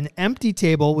have an empty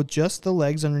table with just the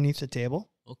legs underneath the table.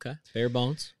 Okay. Bare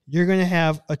bones. You're going to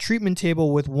have a treatment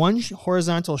table with one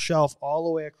horizontal shelf all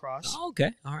the way across. Oh,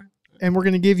 okay. All right. And we're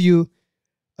going to give you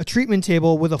a treatment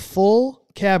table with a full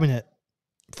cabinet,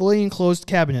 fully enclosed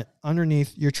cabinet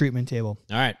underneath your treatment table.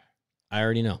 All right. I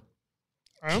already know.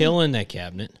 Killing that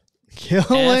cabinet.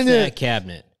 Killing that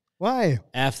cabinet. Why?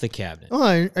 F the cabinet.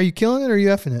 Oh, are you killing it or are you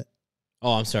effing it?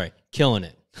 Oh, I'm sorry. Killing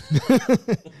it.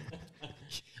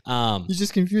 You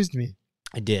just confused me.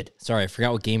 I did. Sorry, I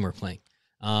forgot what game we're playing.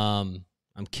 I'm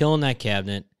killing that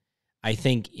cabinet. I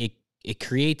think it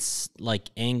creates like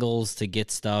angles to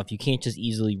get stuff. You can't just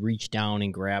easily reach down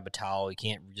and grab a towel. You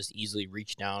can't just easily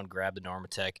reach down, grab the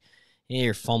Normatec.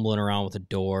 You're fumbling around with a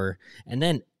door. And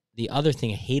then the other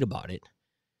thing I hate about it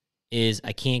is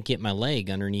I can't get my leg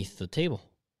underneath the table.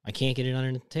 I can't get it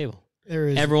underneath the table.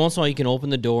 Every once in a while you can open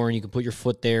the door and you can put your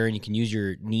foot there and you can use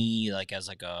your knee like as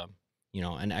like a,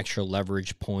 an extra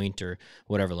leverage point or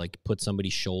whatever, like put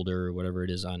somebody's shoulder or whatever it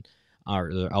is on,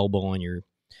 or their elbow on your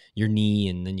knee,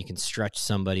 and then you can stretch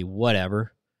somebody,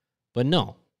 whatever. But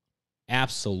no,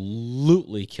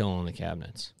 absolutely killing the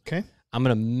cabinets. Okay. I'm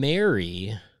going to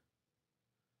marry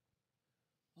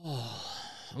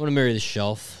the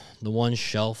shelf, the one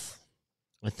shelf.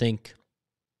 I think,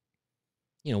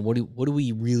 what are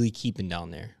we really keeping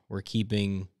down there? We're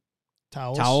keeping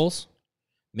towels,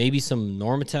 maybe some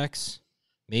Normatecs,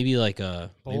 maybe like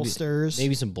bolsters,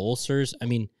 maybe some bolsters. I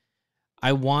mean,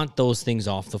 I want those things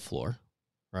off the floor,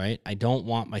 right? I don't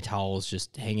want my towels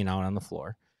just hanging out on the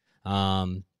floor. So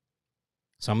I'm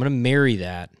going to marry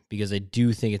that because I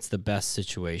do think it's the best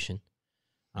situation,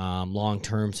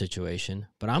 long-term situation.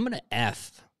 But I'm going to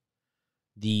F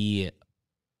the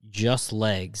just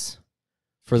legs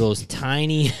for those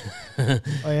tiny,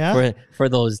 for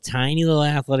those tiny little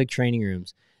athletic training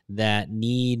rooms that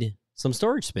need some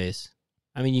storage space.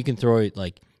 I mean, you can throw it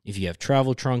like if you have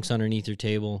travel trunks underneath your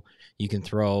table, you can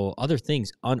throw other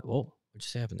things on. What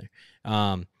just happened there?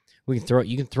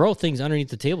 You can throw things underneath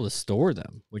the table to store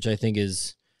them, which I think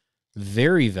is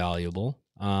very valuable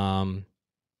when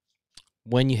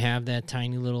you have that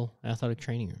tiny little athletic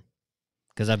training room.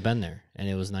 Because I've been there, and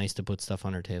it was nice to put stuff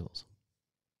on our tables.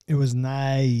 It was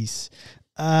nice.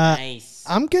 Nice.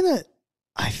 I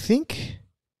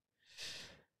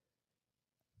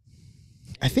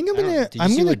think I'm gonna. Did you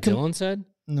see what Dylan said?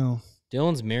 No.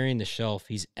 Dylan's marrying the shelf.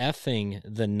 He's effing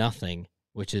the nothing,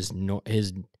 which is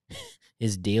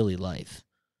his daily life.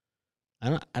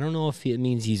 I don't know if it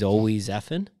means he's always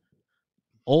effing,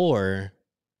 or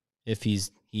if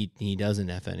he doesn't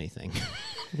eff anything.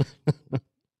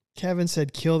 Kevin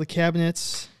said, "Kill the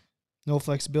cabinets, no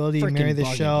flexibility, Freaking marry the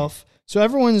shelf." So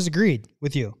everyone has agreed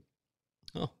with you.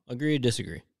 Oh, agree or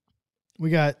disagree? We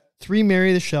got 3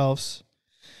 marry the shelves,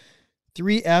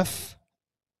 3 F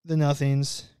the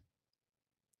nothings,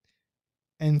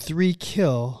 and 3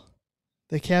 kill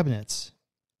the cabinets.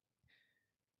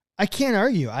 I can't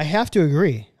argue. I have to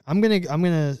agree. I'm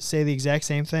gonna say the exact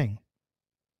same thing.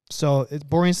 So it's a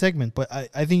boring segment, but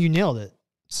I think you nailed it.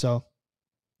 So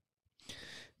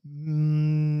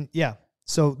yeah.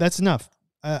 So that's enough.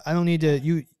 I don't need to.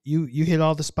 You hit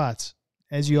all the spots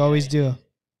as you always do.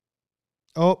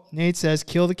 Oh, Nate says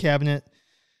kill the cabinet.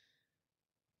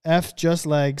 F just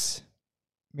legs.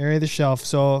 Marry the shelf.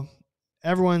 So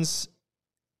everyone's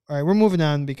all right. We're moving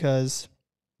on because.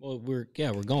 Well, we're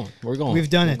going. We've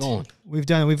done it. We've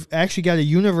done it. We've actually got a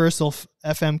universal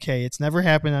FMK. It's never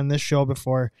happened on this show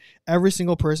before. Every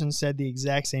single person said the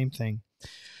exact same thing.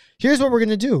 Here's what we're going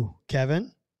to do,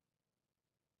 Kevin.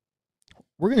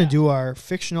 We're going to do our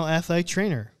fictional athletic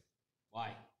trainer.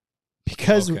 Why?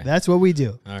 Because that's what we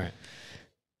do. All right.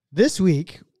 This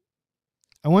week,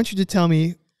 I want you to tell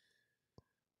me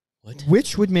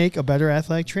which would make a better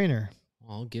athletic trainer.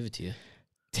 Well, I'll give it to you.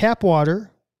 Tap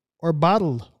water or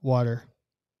bottled water?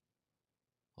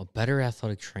 A better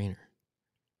athletic trainer.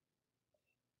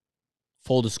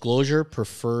 Full disclosure,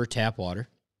 prefer tap water.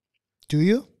 Do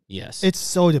you? Yes. It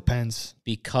so depends.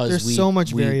 Because there's so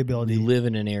much variability. We live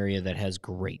in an area that has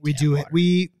great We tap do. water.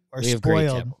 We are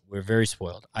spoiled. We're very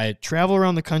spoiled. I travel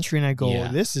around the country and I go,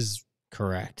 this is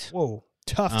correct. Whoa,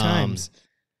 tough times.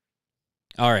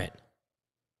 All right.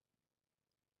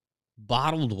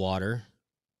 Bottled water,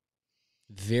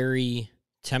 very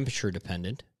temperature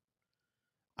dependent.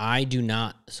 I do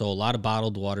not. So a lot of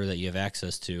bottled water that you have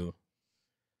access to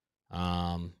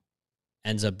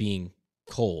ends up being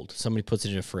cold. Somebody puts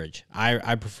it in a fridge.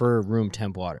 I prefer room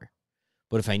temp water.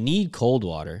 But if I need cold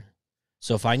water,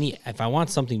 so if I want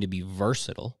something to be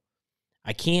versatile,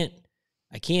 I can't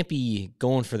be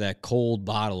going for that cold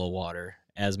bottle of water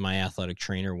as my athletic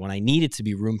trainer when I need it to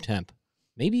be room temp,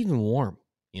 maybe even warm,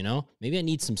 you know? Maybe I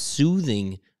need some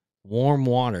soothing warm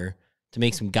water to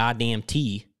make some goddamn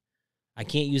tea. I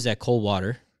can't use that cold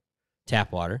water,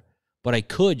 tap water, but I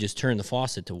could just turn the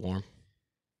faucet to warm,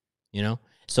 you know?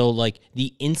 So, like,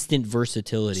 the instant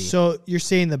versatility. So you're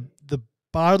saying the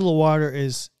bottle of water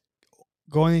is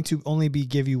going to only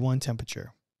give you one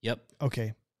temperature? Yep.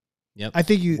 Okay. Yep. I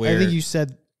think you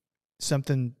said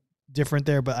something different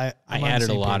there, but I added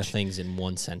a lot of things in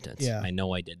one sentence. Yeah. I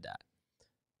know I did that.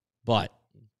 But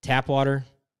tap water,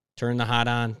 turn the hot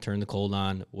on, turn the cold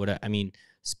on,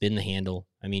 spin the handle.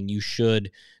 I mean, you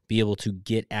should be able to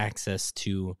get access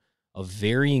to a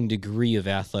varying degree of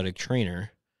athletic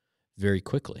trainer very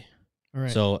quickly. All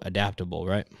right. So adaptable,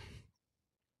 right?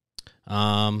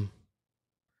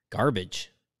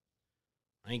 Garbage.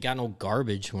 I ain't got no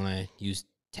garbage when I use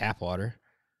tap water.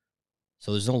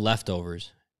 So there's no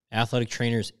leftovers. Athletic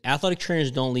trainers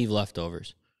don't leave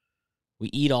leftovers. We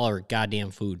eat all our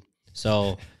goddamn food.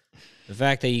 So the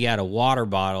fact that you got a water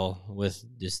bottle with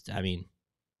just, a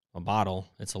bottle,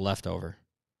 it's a leftover.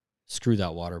 Screw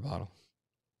that water bottle.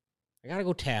 I gotta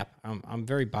go tap. I'm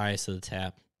very biased to the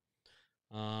tap.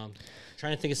 Trying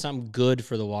to think of something good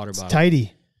for the water bottle.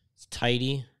 It's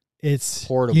tidy. It's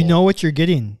portable. You know what you're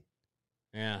getting.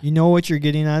 Yeah. You know what you're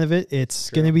getting out of it. It's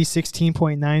going to be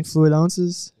 16.9 fluid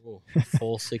ounces. Ooh,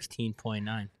 full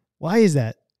 16.9. Why is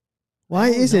that? Why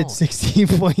is it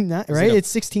 16.9? Right?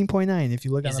 It's 16.9 if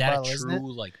you look on the bottle. Is that a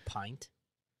true pint?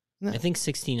 No. I think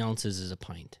 16 ounces is a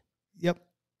pint. Yep.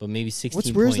 But maybe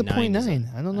 16.9. Where's the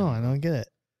 0.9? I don't know. I don't get it.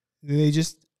 Are they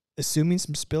just assuming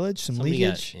some spillage, some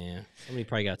leakage? Somebody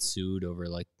probably got sued over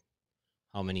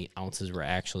how many ounces were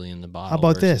actually in the bottle. How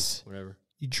about this? Whatever.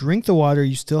 You drink the water,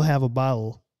 you still have a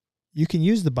bottle. You can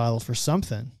use the bottle for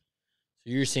something.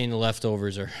 So you're saying the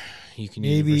leftovers you can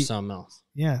use it for something else.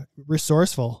 Yeah,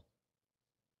 resourceful.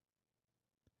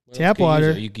 Tap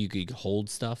water. You could hold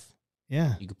stuff.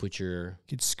 Yeah. You could you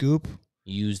could scoop.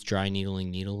 Use dry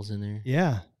needling needles in there.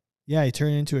 Yeah. Yeah, you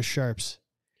turn it into a Sharps.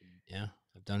 Yeah,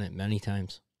 I've done it many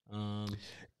times.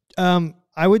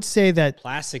 I would say that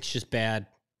plastic's just bad.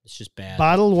 It's just bad.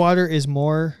 Bottled water is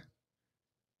more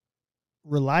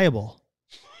reliable.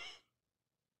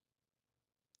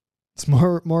 It's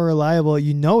more reliable.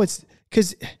 You know, it's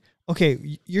because,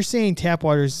 okay, you're saying tap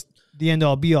water is the end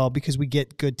all be all because we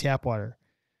get good tap water.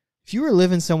 If you were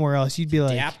living somewhere else, you'd be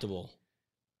like adaptable.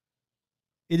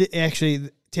 It actually,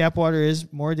 tap water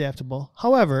is more adaptable.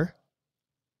 However,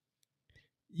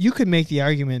 you could make the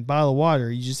argument bottled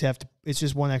water, you just have to, it's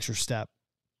just one extra step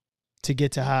to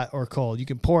get to hot or cold. You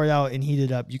can pour it out and heat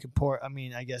it up. You can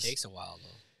I guess it takes a while though.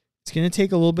 It's going to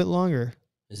take a little bit longer.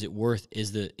 Is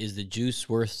the juice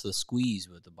worth the squeeze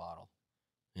with the bottle?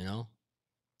 You know?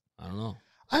 I don't know.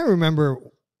 I remember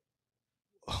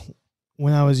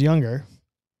when I was younger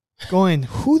going,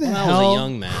 who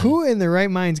in the right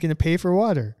mind is going to pay for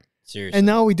water? Seriously. And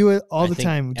now we do it all the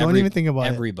time. Don't even think about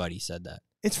it. Everybody said that.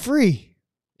 It's free.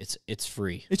 It's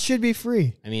free. It should be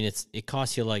free. I mean, it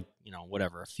costs you like,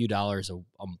 whatever, a few dollars a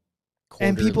quarterly.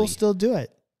 And people still do it.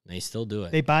 They still do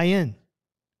it. They buy in.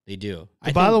 They do.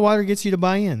 The bottle of water gets you to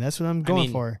buy in. That's what I'm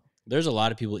going for. There's a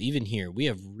lot of people, even here, we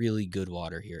have really good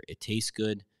water here. It tastes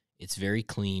good. It's very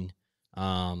clean.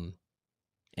 And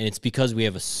it's because we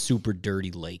have a super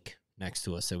dirty lake next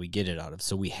to us that we get it out of.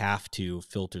 So we have to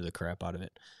filter the crap out of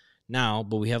it now,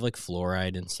 but we have like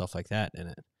fluoride and stuff like that in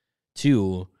it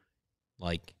to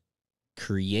like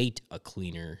create a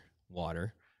cleaner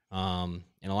water. And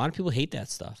a lot of people hate that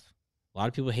stuff. A lot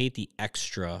of people hate the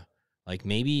extra, like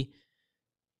maybe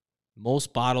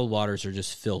most bottled waters are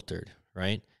just filtered,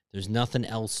 right? There's nothing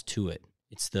else to it.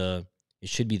 It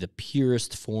should be the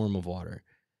purest form of water.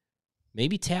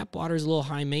 Maybe tap water is a little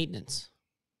high maintenance.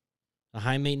 A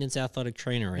high maintenance athletic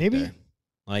trainer right there.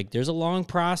 Like there's a long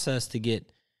process to get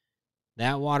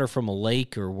that water from a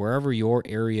lake or wherever your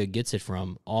area gets it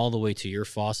from all the way to your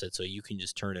faucet so you can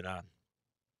just turn it on.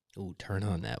 Ooh, turn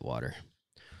on that water.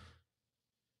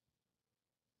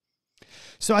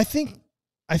 So I think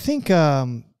I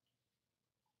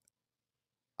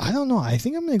don't know. I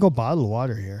think I'm going to go bottled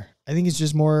water here. I think it's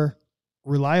just more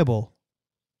reliable.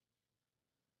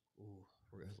 Ooh,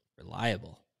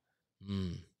 reliable.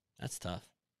 That's tough.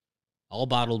 All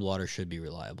bottled water should be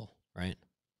reliable, right?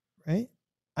 Right?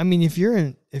 I mean, if you're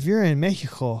in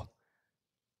Mexico,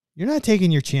 you're not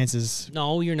taking your chances.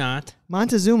 No, you're not.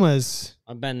 Montezuma's.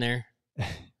 I've been there.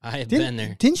 I have been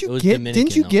there. Didn't you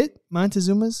get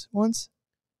Montezuma's once?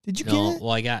 Did you get it?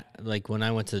 Well, I got, like, when I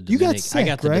went to Dominican, you got sick, I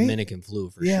got the right? Dominican flu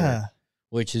for sure.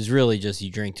 Which is really just you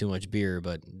drink too much beer,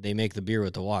 but they make the beer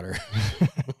with the water.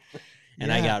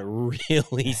 And I got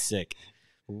really sick.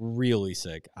 Really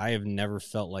sick. I have never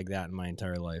felt like that in my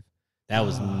entire life. That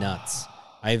was nuts.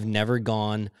 I've never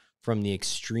gone from the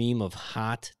extreme of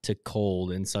hot to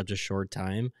cold in such a short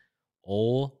time.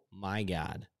 Oh, my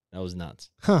God. That was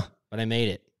nuts. Huh. But I made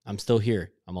it. I'm still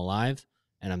here. I'm alive,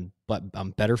 and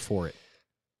I'm better for it.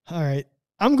 All right.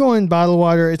 I'm going bottled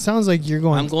water. It sounds like you're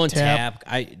going I'm going tap.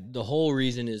 The whole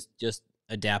reason is just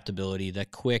adaptability.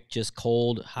 That quick, just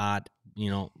cold, hot,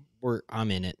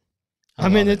 I'm in it.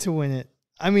 I'm in it to win it.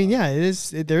 I mean, yeah, it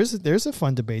is. There's a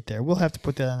fun debate there. We'll have to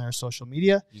put that on our social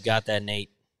media. You got that,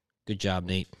 Nate. Good job,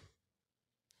 Nate.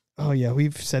 Oh, yeah.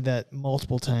 We've said that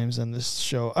multiple times on this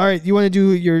show. All right. You want to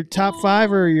do your top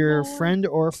 5 or your friend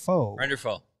or foe? Friend or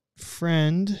foe?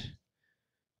 Friend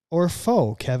or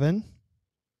foe, Kevin?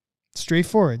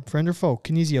 Straightforward. Friend or foe?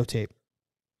 Kinesio tape.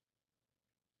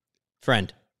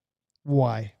 Friend.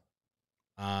 Why?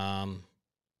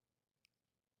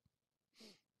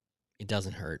 It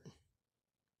doesn't hurt.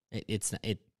 It's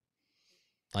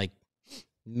like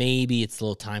maybe it's a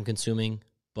little time consuming,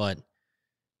 but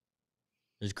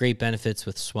there's great benefits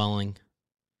with swelling.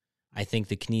 I think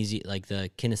the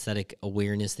kinesthetic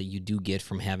awareness that you do get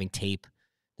from having tape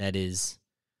that is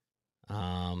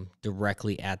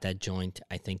directly at that joint,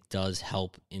 I think does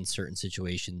help in certain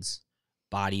situations.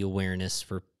 Body awareness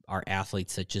for our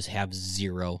athletes that just have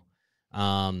zero.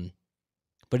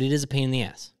 But it is a pain in the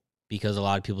ass because a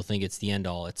lot of people think it's the end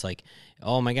all. It's like,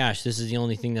 oh my gosh, this is the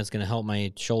only thing that's going to help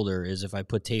my shoulder is if I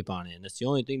put tape on it. And it's the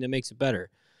only thing that makes it better.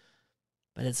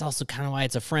 But it's also kind of why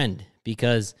it's a friend,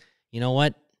 because you know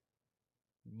what?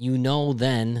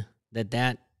 Then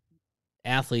that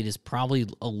athlete is probably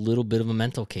a little bit of a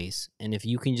mental case. And if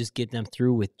you can just get them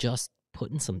through with just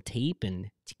putting some tape and,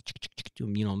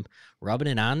 rubbing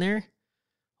it on there,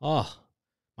 oh,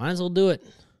 might as well do it.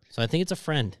 So I think it's a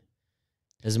friend.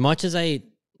 As much as I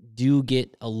do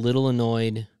get a little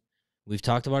annoyed, we've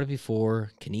talked about it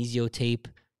before, kinesio tape,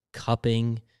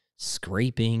 cupping,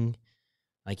 scraping,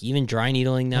 like even dry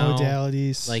needling now.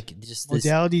 Modalities. Like just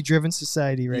modality-driven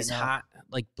society right now. Hot,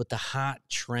 but the hot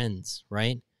trends,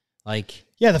 right? Like,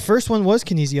 yeah, the first one was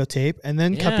kinesio tape, and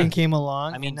then cupping came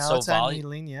along. I mean, now it's on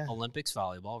needling, yeah. Olympics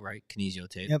volleyball, right? Kinesio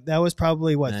tape. Yep, that was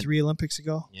probably, 3 Olympics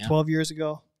ago? Yeah. 12 years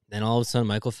ago? Then all of a sudden,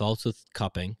 Michael Phelps with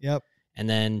cupping. Yep. And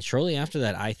then shortly after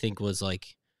that, I think was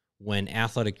like when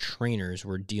athletic trainers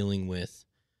were dealing with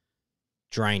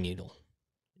dry needle.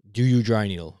 Do you dry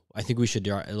needle? I think we should,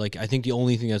 I think the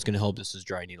only thing that's going to help this is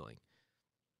dry needling.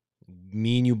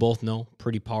 Me and you both know,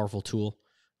 pretty powerful tool.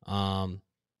 And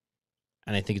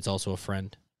I think it's also a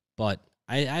friend. But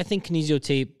I think kinesio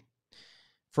tape,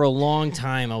 for a long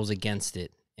time, I was against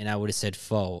it. And I would have said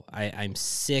foe. I'm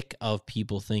sick of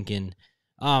people thinking,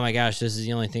 oh my gosh, this is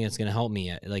the only thing that's going to help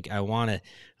me. Like, I want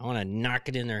to knock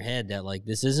it in their head that, like,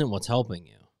 this isn't what's helping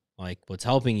you. Like, what's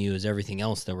helping you is everything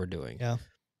else that we're doing. Yeah.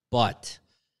 But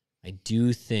I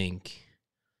do think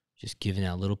just giving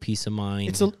that little peace of mind.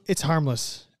 It's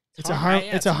harmless. It's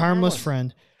a harmless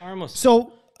friend. Harmless.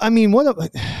 So I mean,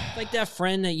 like that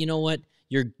friend that, you know what,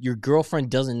 your girlfriend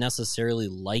doesn't necessarily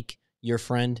like your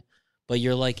friend, but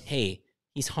you're like, hey,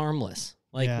 he's harmless.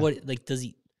 Like what? Like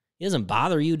he doesn't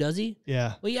bother you, does he?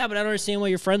 Yeah. Well, yeah, but I don't understand why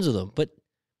you're friends with him. But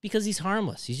because he's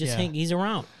harmless, he's just he's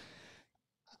around.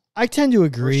 I tend to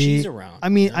agree. Or she's around. I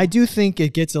mean, I do think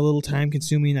it gets a little time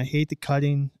consuming. I hate the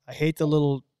cutting. I hate the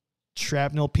little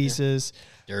shrapnel pieces.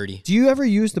 Dirty. Do you ever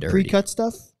use the pre-cut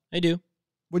stuff? I do.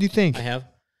 What do you think? I have.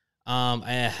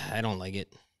 I don't like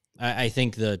it. I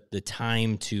think the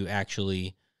time to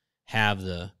actually have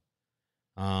the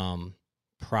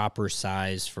proper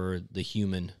size for the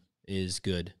human is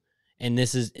good. And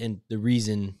the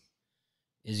reason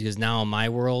is because now in my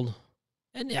world,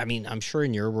 and I mean, I'm sure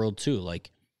in your world too,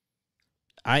 like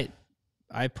I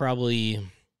probably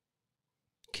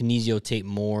kinesiotape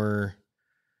more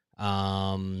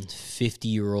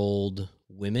 50-year-old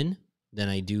women than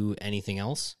I do anything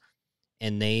else.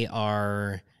 And they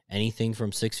are anything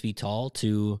from 6 feet tall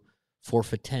to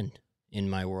 4'10" in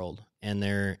my world.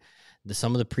 And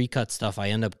some of the pre-cut stuff I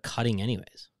end up cutting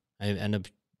anyways. I end up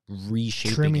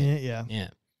reshaping trimming it. Yeah. Yeah.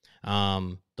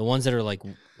 The ones that are like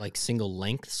single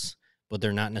lengths, but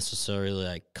they're not necessarily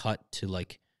like cut to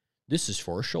like, this is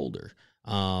for a shoulder.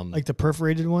 Like the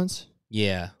perforated ones?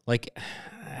 Yeah. Like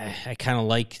I kind of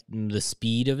like the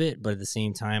speed of it, but at the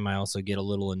same time, I also get a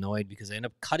little annoyed because I end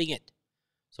up cutting it.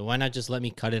 So why not just let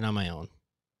me cut it on my own?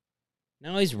 And I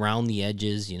always round the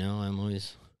edges, I'm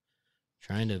always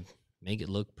trying to make it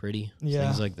look pretty. Yeah.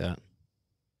 Things like that.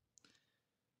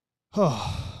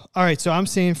 Oh, all right. So I'm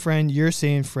saying friend. You're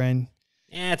saying friend.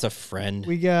 Yeah, it's a friend.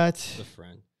 It's a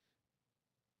friend.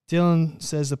 Dylan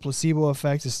says the placebo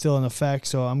effect is still in effect,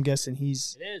 so I'm guessing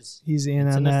he's in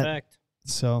on that. Effect.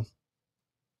 So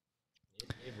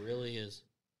it really is.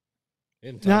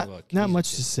 Not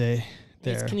much to say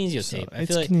there. It's kinesiotape.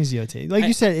 So it's kinesiotape. Like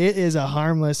you said, it is a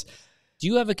harmless. Do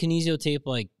you have a kinesiotape?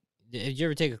 Like, did you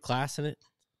ever take a class in it?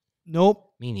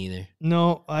 Nope. Me neither.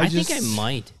 No, I think I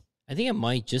might. I think I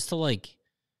might just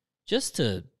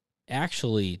to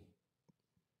actually.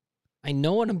 I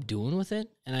know what I'm doing with it,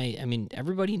 and I mean,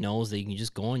 everybody knows that you can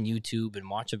just go on YouTube and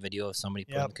watch a video of somebody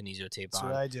putting kinesiotape on. That's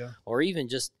what I do. Or even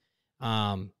just,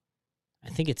 I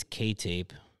think it's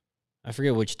K-tape. I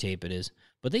forget which tape it is,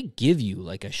 but they give you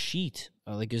like a sheet,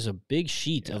 like there's a big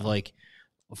sheet of like,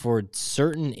 for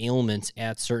certain ailments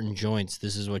at certain joints,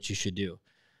 this is what you should do.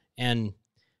 And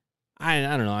I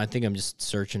don't know, I think I'm just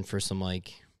searching for some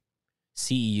like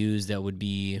CEUs that would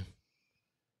be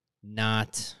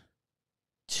not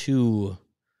too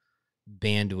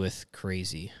bandwidth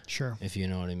crazy. Sure. If you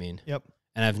know what I mean. Yep.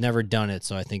 And I've never done it,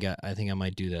 so I think I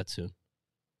might do that soon.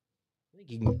 I think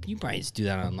you probably just do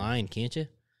that online, can't you?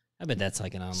 I bet that's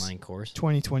like an online course.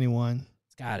 2021.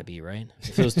 It's got to be, right?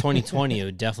 If it was 2020, it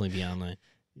would definitely be online.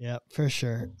 Yeah, for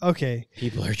sure. Okay.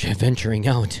 People are venturing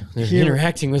out. They're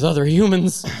interacting with other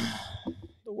humans.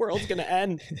 The world's going to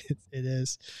end. It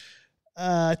is.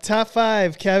 Top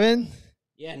 5, Kevin.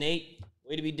 Yeah, Nate.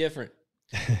 Way to be different.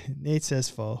 Nate says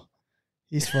full.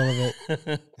 He's full of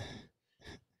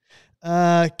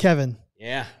it. Kevin.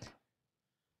 Yeah.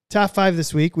 Top 5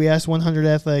 this week. We asked 100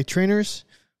 athletic trainers,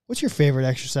 what's your favorite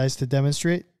exercise to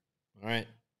demonstrate? All right.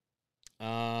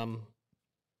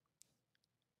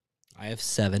 I have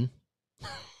 7.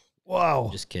 Wow.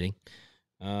 Just kidding.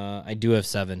 I do have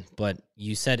 7, but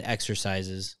you said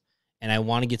exercises, and I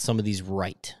want to get some of these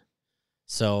right.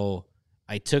 So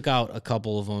I took out a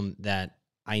couple of them that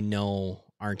I know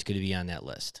aren't going to be on that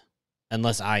list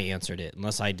unless I answered it,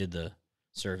 unless I did the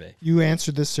survey. You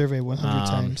answered this survey 100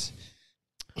 times.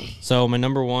 So my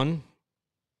number 1,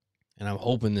 and I'm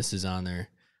hoping this is on there,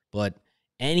 but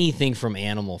anything from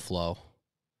Animal Flow.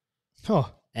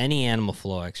 Oh. Any Animal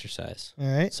Flow exercise. All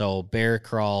right. So bear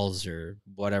crawls or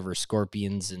whatever,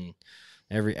 scorpions and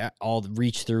all the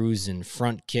reach throughs and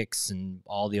front kicks and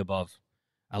all the above.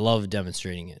 I love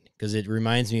demonstrating it because it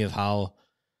reminds me of how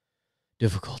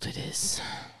difficult it is.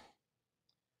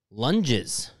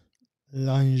 Lunges.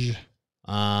 Lunge.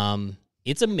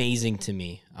 It's amazing to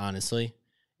me, honestly,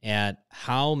 at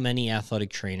how many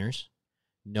athletic trainers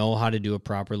know how to do a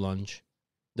proper lunge.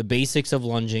 The basics of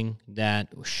lunging that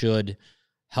should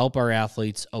help our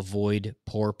athletes avoid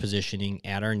poor positioning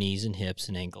at our knees and hips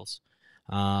and ankles.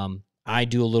 I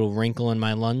do a little wrinkle in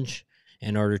my lunge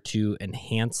in order to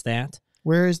enhance that.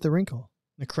 Where is the wrinkle?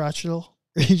 The crotchal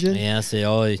region? Yes, they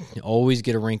always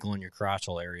get a wrinkle in your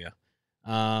crotchal area.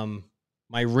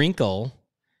 My wrinkle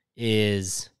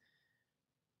is,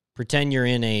 pretend you're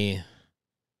in a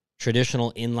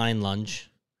traditional inline lunge.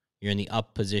 You're in the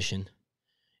up position,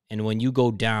 And when you go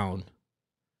down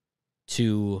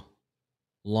to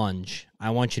lunge, I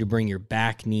want you to bring your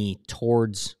back knee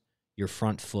towards your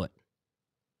front foot.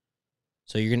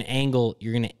 So you're going to angle,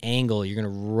 you're going to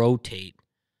rotate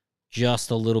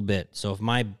just a little bit. So if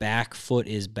my back foot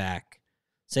is back,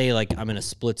 say like I'm in a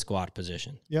split squat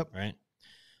position. Yep. Right?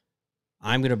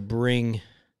 I'm going to bring,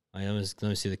 let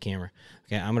me see the camera.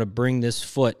 Okay, I'm going to bring this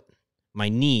foot, my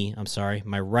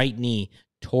right knee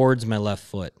towards my left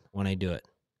foot when I do it.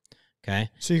 Okay?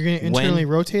 So you're going to internally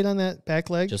rotate on that back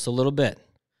leg? Just a little bit.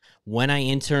 When I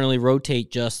internally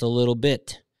rotate just a little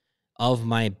bit of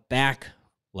my back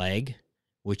leg,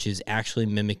 which is actually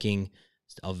mimicking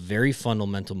a very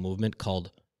fundamental movement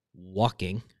called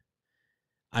walking,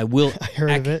 I will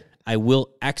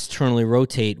externally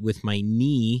rotate with my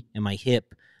knee and my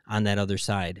hip on that other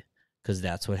side, because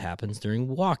that's what happens during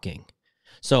walking.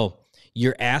 So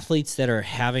your athletes that are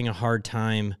having a hard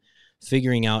time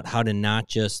figuring out how to not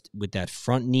just with that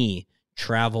front knee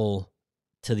travel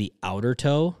to the outer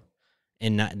toe,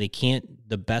 and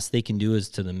the best they can do is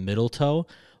to the middle toe,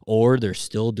 or they're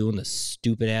still doing the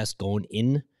stupid ass going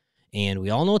in, and we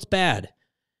all know it's bad.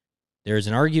 There's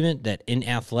an argument that in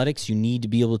athletics, you need to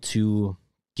be able to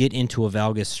get into a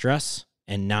valgus stress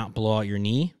and not blow out your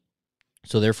knee.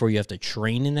 So therefore, you have to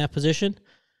train in that position.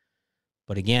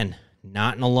 But again,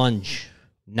 not in a lunge.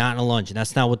 Not in a lunge. And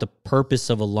that's not what the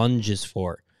purpose of a lunge is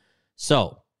for.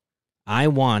 So I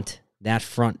want that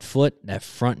front foot, that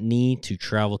front knee to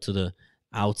travel to the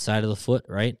outside of the foot,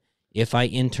 right? If I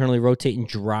internally rotate and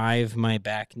drive my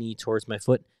back knee towards my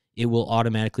foot, it will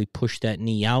automatically push that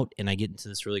knee out, and I get into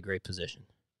this really great position.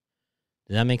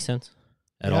 Does that make sense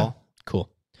at all? Cool.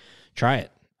 Try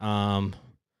it.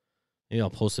 Maybe I'll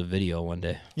post a video one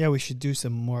day. Yeah, we should do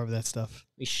some more of that stuff.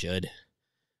 We should.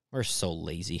 We're so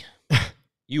lazy.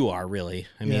 You are really.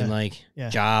 I mean, like,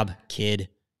 job, kid,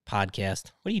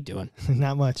 podcast. What are you doing?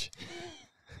 Not much.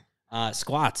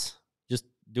 Squats. Just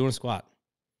doing a squat.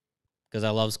 Because I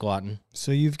love squatting.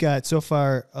 So you've got so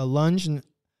far a lunge and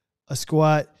a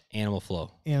squat. Animal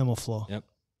flow. Yep.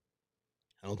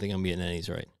 I don't think I'm getting any of these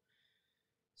right.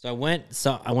 So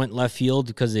I went left field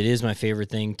because it is my favorite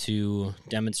thing to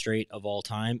demonstrate of all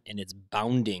time, and it's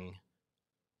bounding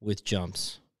with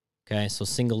jumps. Okay, so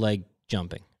single leg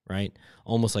jumping, right?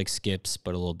 Almost like skips,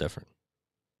 but a little different.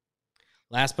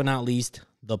 Last but not least,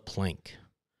 the plank.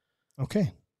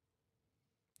 Okay.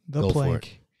 Go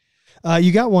plank.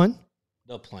 You got one.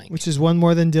 The plank. Which is one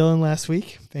more than Dylan last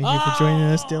week. Thank you for joining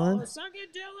us, Dylan. Suck it,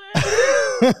 Dylan.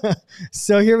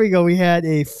 So here we go. We had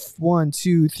a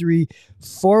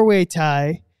 4-way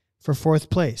tie for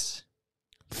fourth place.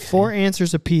 Okay. 4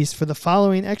 answers apiece for the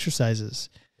following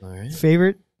exercises. All right.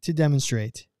 Favorite to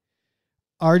demonstrate.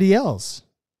 RDLs.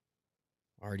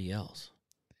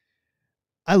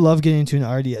 I love getting into an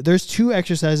RDL. There's 2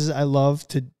 exercises I love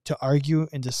to argue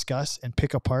and discuss and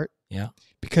pick apart. Yeah.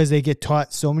 Because they get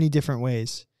taught so many different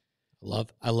ways.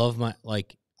 I love my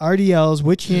RDLs,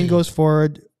 which hand goes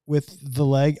forward with the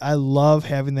leg. I love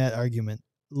having that argument.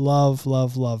 Love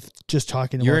just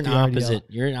talking about the RDL.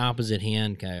 You're an opposite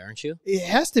hand guy, aren't you? It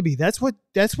has to be. That's what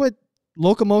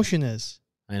locomotion is.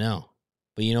 I know.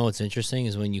 But you know what's interesting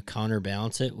is when you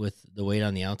counterbalance it with the weight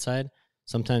on the outside,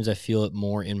 sometimes I feel it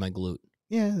more in my glute.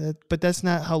 Yeah, but that's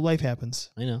not how life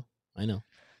happens. I know.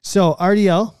 So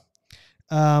RDL,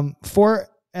 4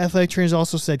 athletic trainers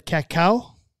also said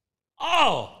cat-cow.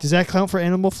 Oh! Does that count for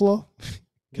animal flow?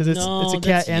 Because it's a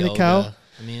cat and yoga. a cow?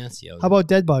 I mean, that's yoga. How about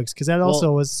dead bugs? Because that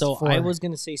also was So 4. I was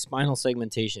going to say spinal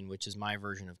segmentation, which is my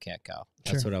version of cat-cow.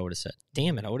 That's what I would have said.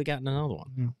 Damn it, I would have gotten another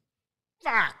one.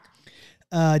 Fuck!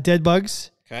 Dead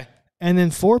bugs. Okay. And then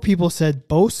 4 people said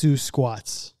Bosu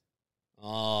squats.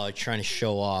 Oh, trying to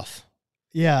show off.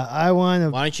 Yeah, I want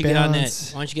to. Why don't you get on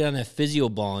that physio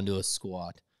ball and do a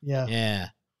squat? Yeah.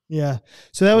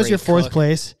 So that was your 4th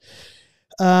place.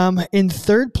 In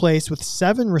 3rd place with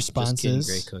 7 responses. Just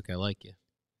kidding, Great Cook. I like you.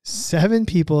 7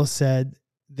 people said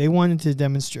they wanted to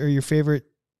demonstrate, or your favorite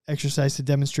exercise to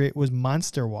demonstrate was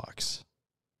monster walks.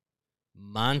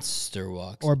 Monster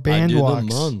walks. Or band walks.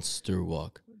 The monster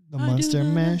walk. The monster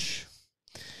mash.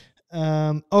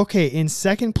 Okay, in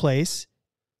 2nd place.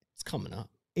 It's coming up.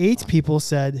 8 people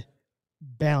said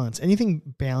balance. Anything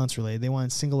balance related. They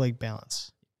wanted single leg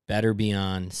balance. Better be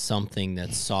on something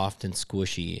that's soft and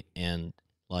squishy and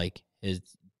like it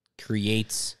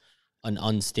creates an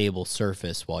unstable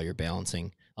surface while you're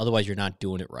balancing. Otherwise, you're not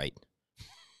doing it right.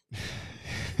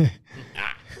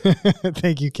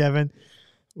 Thank you, Kevin.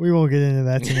 We won't get into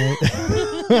that tonight.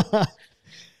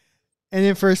 And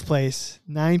in 1st place,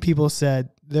 9 people said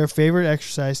their favorite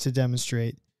exercise to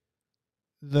demonstrate,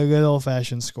 the good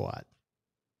old-fashioned squat.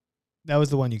 That was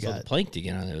the one you so got. The plank to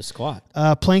get on there was squat.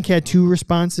 Plank had 2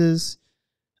 responses.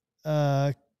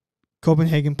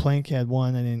 Copenhagen plank had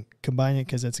 1. I didn't combine it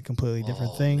because that's a completely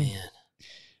different thing. Man.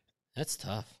 That's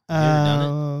tough. Have you ever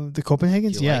done it? The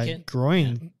Copenhagens, Do you like it?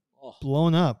 groin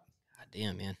blown up. God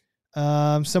damn, man.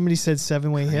 Somebody said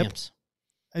 7-way hip. Cramps.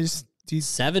 I just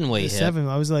 7-way hip. 7.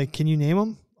 I was like, can you name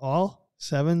them all?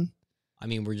 7. I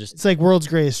mean, we're just. It's like world's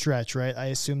greatest stretch, right? I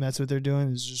assume that's what they're doing.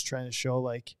 Is just trying to show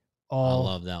like all.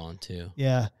 I love that one too.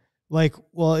 Yeah. Like,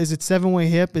 well, is it 7-way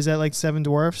hip? Is that like 7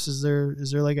 dwarfs? Is there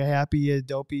like a happy, a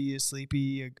dopey, a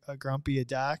sleepy, a grumpy, a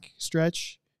doc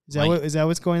stretch? Is that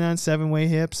what's going on? 7-way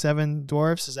hip, 7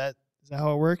 dwarfs? Is that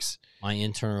how it works? My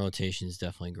internal rotation is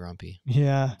definitely grumpy.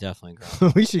 Yeah. Definitely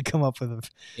grumpy. We should come up with a.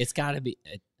 It's got to be.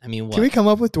 I mean, what? Can we come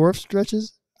up with dwarf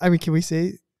stretches? I mean, can we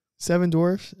say 7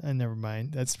 dwarfs? Never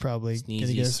mind. That's probably Sneezy,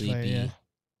 gonna get us sleepy, fired, yeah.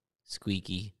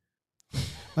 squeaky.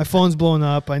 My phone's blown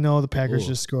up. I know the Packers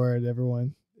just scored.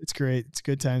 Everyone, it's great. It's a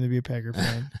good time to be a Packer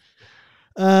fan.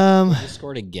 They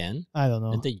scored again? I don't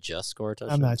know. Didn't they just score a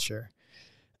touchdown? I'm not sure.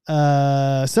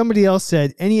 Somebody else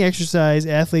said any exercise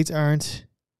athletes aren't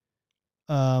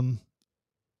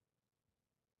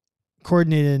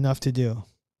coordinated enough to do.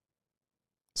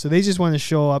 So they just want to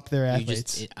show up their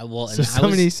athletes. So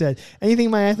somebody said anything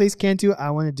my athletes can't do, I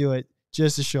want to do it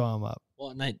just to show them up.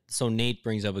 Well, so Nate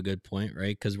brings up a good point,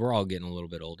 right? Because we're all getting a little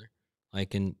bit older.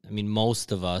 Like, I mean,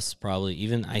 most of us probably,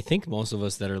 even I think most of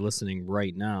us that are listening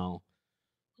right now,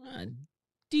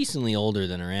 decently older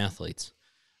than our athletes.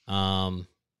 I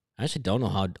actually don't know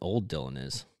how old Dylan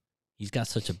is. He's got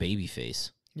such a baby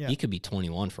face. Yeah. He could be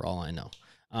 21 for all I know.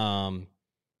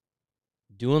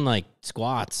 Doing like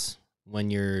squats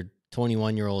when your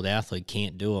 21-year-old athlete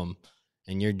can't do them,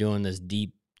 and you're doing this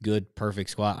deep, good, perfect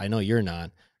squat. I know you're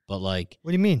not, but like,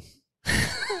 what do you mean?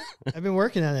 I've been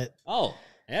working on it. Oh,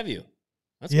 have you?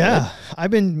 That's good. Good.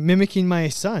 I've been mimicking my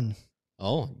son.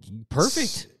 Oh,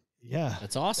 perfect. Yeah,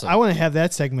 that's awesome. I want to have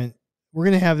that segment. We're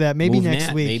gonna have that maybe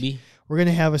next week. Maybe we're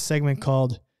gonna have a segment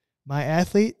called "My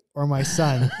Athlete or My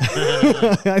Son."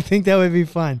 I think that would be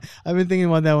fun. I've been thinking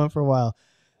about that one for a while.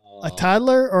 A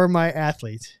toddler or my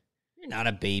athlete? You're not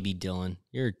a baby, Dylan.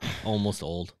 You're almost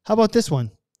old. How about this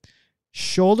one?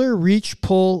 Shoulder reach,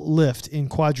 pull, lift in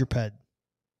quadruped.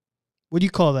 What do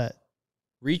you call that?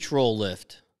 Reach, roll,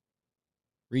 lift.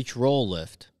 Reach, roll,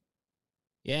 lift.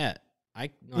 Yeah. I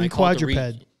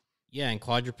quadruped. In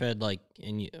quadruped, like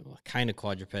in kind of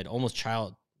quadruped, almost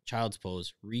child's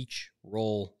pose. Reach,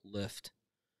 roll, lift.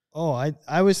 Oh,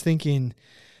 I was thinking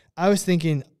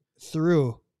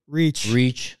through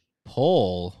reach,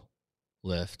 pull,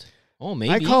 lift. Oh,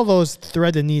 maybe. I call those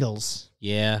thread the needles.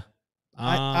 Yeah.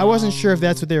 I wasn't sure if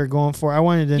that's what they were going for. I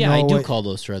wanted to know. Yeah, I do call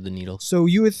those thread the needle. So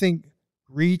you would think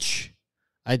reach,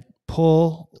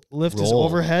 pull, lift roll. Is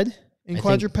overhead in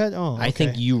quadruped? Okay. I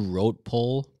think you wrote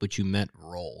pull, but you meant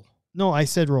roll. No, I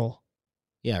said roll.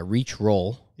 Yeah, reach,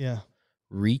 roll. Yeah.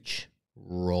 Reach,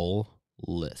 roll,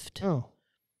 lift. Oh.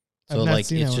 So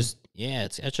like it's just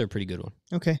it's actually a pretty good one.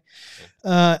 Okay.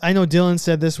 I know Dylan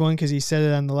said this one because he said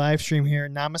it on the live stream here.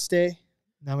 Namaste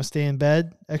in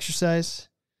bed exercise.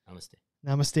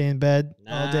 Namaste in bed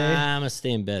all day.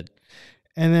 Namaste in bed.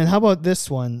 And then how about this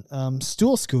one?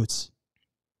 Stool scoots.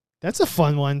 That's a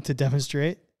fun one to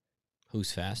demonstrate.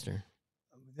 Who's faster?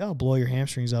 That'll blow your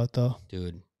hamstrings out though.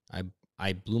 Dude,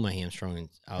 I blew my hamstring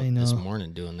out this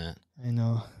morning doing that. I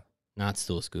know. Not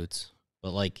stool scoots,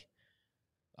 but like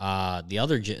the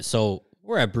other so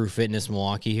we're at Brew Fitness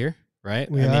Milwaukee here,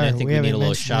 right? I think we need a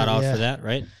little shout out for that,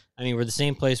 right? I mean, we're the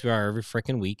same place we are every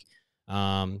freaking week.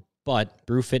 But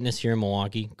Brew Fitness here in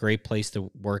Milwaukee, great place to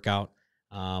work out.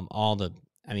 All the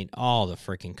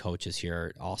freaking coaches here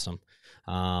are awesome.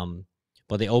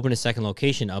 But they opened a second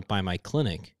location up by my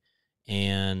clinic,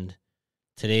 and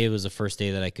today was the first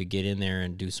day that I could get in there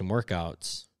and do some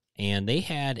workouts. And they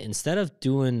had, instead of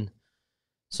doing,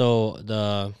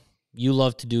 you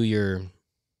love to do your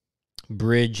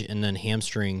bridge and then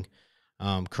hamstring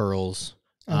curls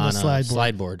on a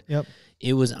slide board. Yep.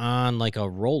 It was on like a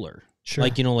roller. Sure.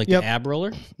 Like, the ab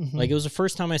roller. Mm-hmm. Like, it was the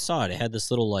first time I saw it. It had this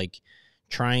little like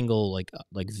triangle, like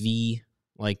V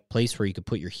like place where you could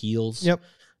put your heels. Yep.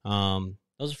 That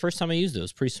was the first time I used it. It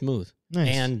was pretty smooth. Nice.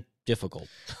 And difficult.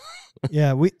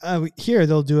 Yeah, we here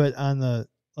they'll do it on the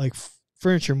like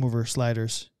furniture mover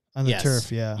sliders on the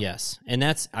turf. Yeah. Yes, and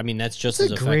that's just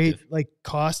it's as a great like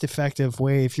cost effective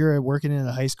way if you're working in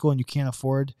a high school and you can't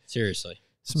afford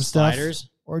some sliders stuff,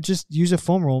 or just use a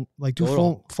foam roll, like do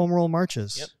foam roll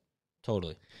marches. Yep,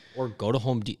 totally. Or go to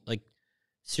Home Depot. Like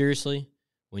seriously,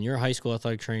 when you're a high school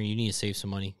athletic trainer, you need to save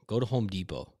some money. Go to Home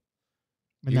Depot.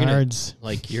 Menards.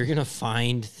 You're gonna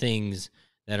find things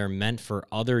that are meant for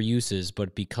other uses,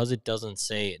 but because it doesn't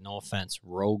say, no offense,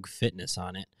 Rogue Fitness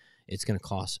on it, it's going to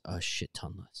cost a shit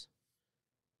ton less.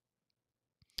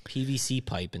 PVC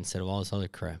pipe instead of all this other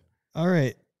crap. All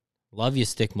right. Love you,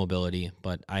 Stick Mobility,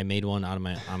 but I made one on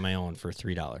my own for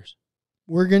 $3.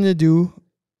 We're going to do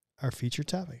our feature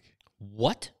topic.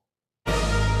 What?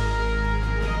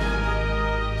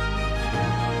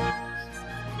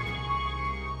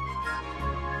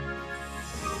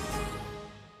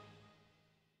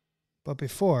 But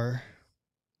before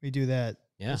we do that,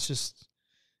 yeah, let's just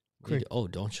quick.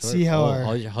 Don't show see it.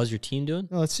 how how's your team doing?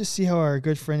 No, let's just see how our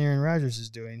good friend Aaron Rodgers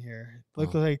is doing here.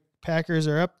 Look like Packers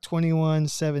are up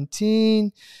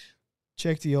 21-17.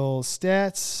 Check the old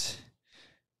stats.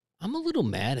 I'm a little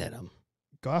mad at him.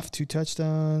 Goff 2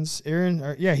 touchdowns.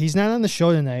 Aaron, he's not on the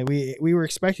show tonight. We were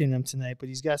expecting him tonight, but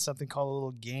he's got something called a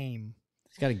little game.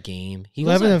 He's got a game.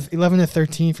 11 of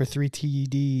 13 for 3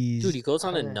 TDs. Dude, he goes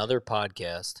on another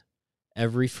podcast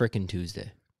every frickin'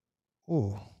 Tuesday.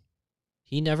 Ooh.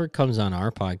 He never comes on our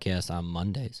podcast on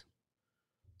Mondays.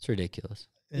 It's ridiculous.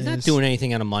 He's not doing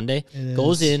anything on a Monday.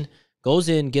 Goes in,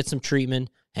 gets some treatment,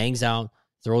 hangs out,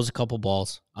 throws a couple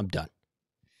balls. I'm done.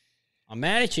 I'm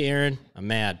mad at you, Aaron. I'm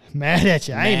mad. Mad at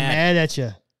you. I ain't mad at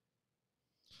you.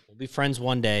 We'll be friends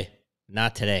one day.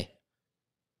 Not today.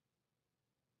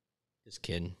 Just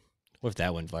kidding. What if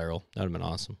that went viral? That would have been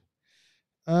awesome.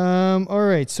 All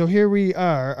right, so here we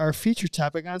are. Our feature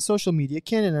topic on social media,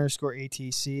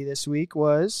 Cannon_ATC this week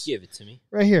was... Give it to me.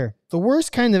 Right here. The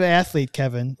worst kind of athlete,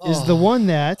 Kevin, is the one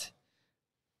that...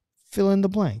 Fill in the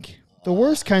blank. The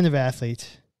worst kind of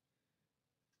athlete.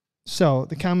 So,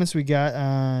 the comments we got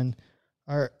on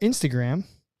our Instagram.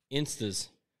 Instas.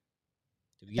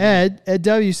 Ed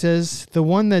W says, the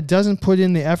one that doesn't put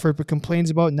in the effort but complains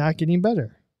about not getting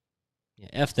better. Yeah,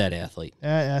 F that athlete.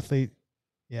 Athlete.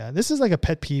 Yeah, this is like a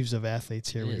pet peeves of athletes.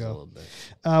 Here we go. A little bit.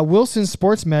 Wilson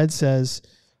Sports Med says,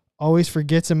 always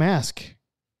forgets a mask.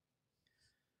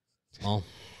 Well,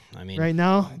 I mean, right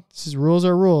now, this is rules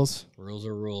are rules. Rules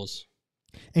are rules.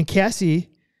 And Cassie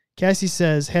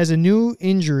says, has a new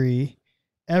injury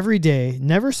every day,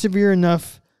 never severe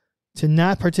enough to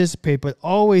not participate, but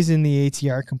always in the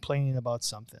ATR complaining about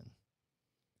something.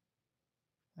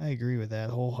 I agree with that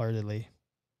wholeheartedly.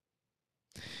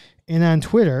 And on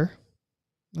Twitter...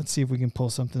 Let's see if we can pull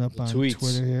something up on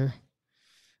Twitter here.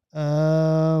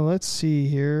 Let's see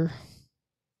here.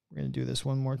 We're going to do this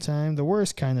one more time. The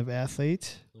worst kind of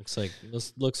athlete. Looks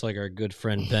like our good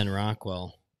friend Ben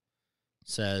Rockwell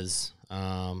says,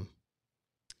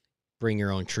 bring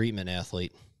your own treatment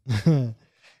athlete.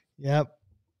 Yep.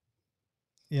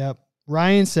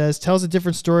 Ryan says, tells a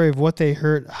different story of what they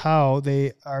hurt, how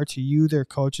they are to you, their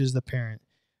coaches, the parent.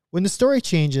 When the story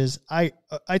changes, I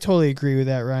totally agree with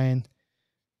that, Ryan.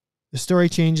 The story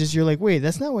changes. You're like, wait,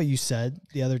 that's not what you said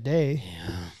the other day.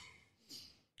 Yeah.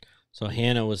 So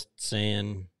Hannah was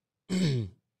saying the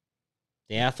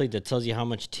athlete that tells you how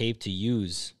much tape to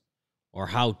use or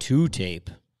how to tape.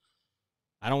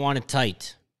 I don't want it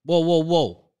tight.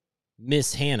 Whoa.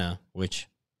 Miss Hannah, which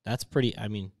that's pretty, I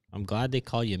mean, I'm glad they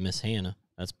call you Miss Hannah.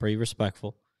 That's pretty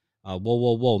respectful.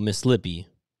 Whoa, Miss Lippy.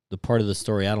 The part of the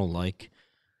story I don't like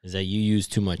is that you use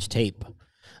too much tape.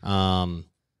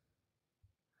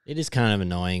 It is kind of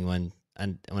annoying when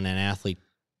an athlete.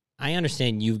 I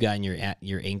understand you've gotten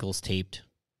your ankles taped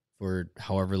for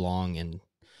however long and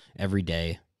every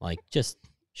day. Like, just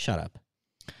shut up.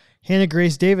 Hannah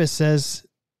Grace Davis says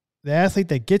the athlete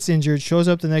that gets injured shows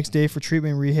up the next day for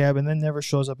treatment rehab and then never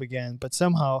shows up again. But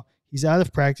somehow he's out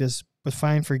of practice, but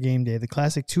fine for game day. The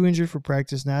classic 2 injured for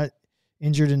practice, not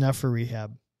injured enough for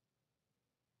rehab.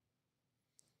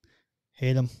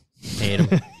 Hate him.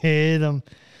 Hate him.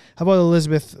 How about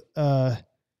Elizabeth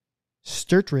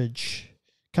Sturtridge?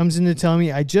 Comes in to tell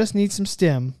me I just need some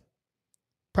stim.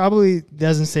 Probably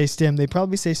doesn't say stim. They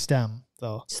probably say stem,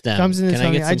 though. Stem. Comes in to tell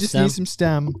me I just need some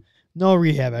stem. No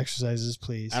rehab exercises,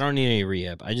 please. I don't need any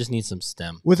rehab. I just need some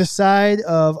stem. With a side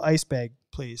of ice bag,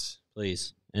 please.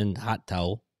 Please. And hot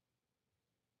towel.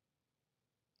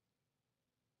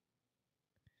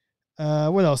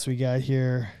 What else we got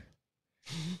here?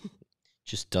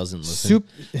 Just doesn't listen.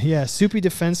 Soupy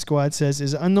Defense Squad says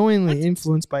is unknowingly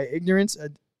influenced by ignorant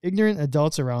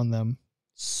adults around them.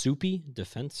 Soupy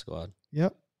Defense Squad.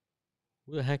 Yep.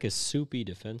 Who the heck is Soupy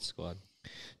Defense Squad?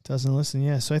 Doesn't listen.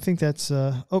 Yeah. So I think that's.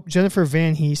 Jennifer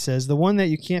Van He says the one that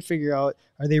you can't figure out.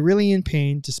 Are they really in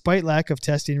pain despite lack of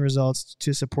testing results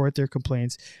to support their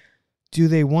complaints? Do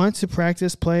they want to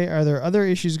practice play? Are there other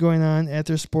issues going on at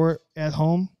their sport at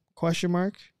home? ?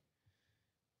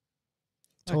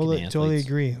 Totally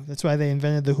agree. That's why they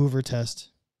invented the Hoover test.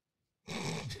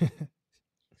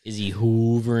 Is he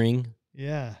hoovering?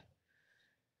 Yeah.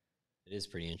 It is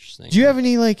pretty interesting. Do you have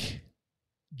any like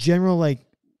general like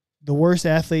the worst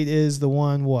athlete is the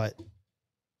one what?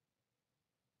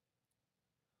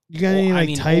 You got any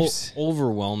like types?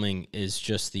 Overwhelming is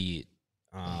just the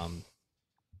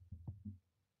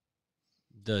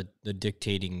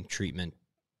dictating treatment.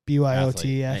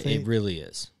 BYOT athlete. It really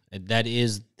is. That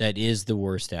is the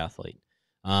worst athlete.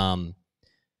 I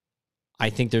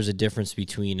think there's a difference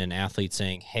between an athlete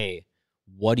saying, "Hey,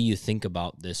 what do you think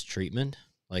about this treatment?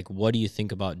 Like, what do you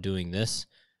think about doing this?"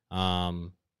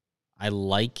 I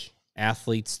like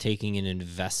athletes taking an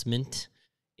investment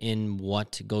in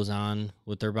what goes on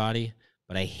with their body,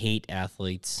 but I hate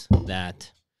athletes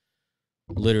that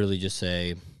literally just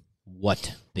say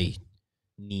what they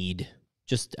need.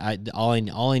 Just all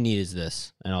I need is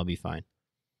this, and I'll be fine.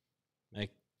 Like,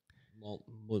 well,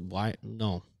 why?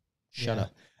 No, shut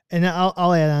up. And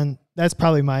I'll add on. That's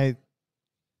probably mine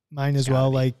as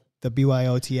well. Like the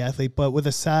BYOT athlete, but with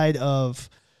a side of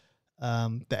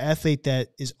the athlete that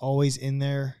is always in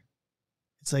there.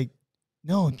 It's like,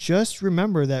 no, just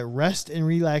remember that rest and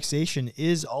relaxation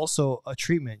is also a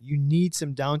treatment. You need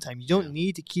some downtime. You don't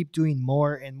need to keep doing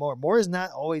more and more. More is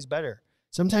not always better.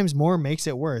 Sometimes more makes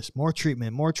it worse. More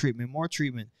treatment, more treatment, more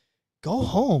treatment. Go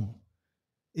home.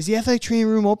 Is the athletic training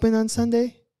room open on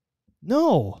Sunday?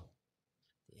 No.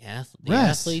 Yeah,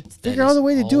 rest. Figure out a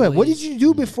way to do it. What did you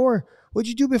do before? What did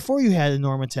you do before you had a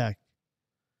Normatec?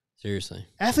 Seriously.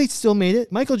 Athletes still made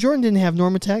it. Michael Jordan didn't have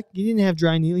Normatec. He didn't have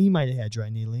dry needling. He might have had dry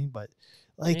needling, but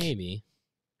like maybe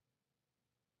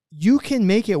you can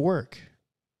make it work.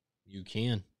 You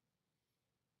can.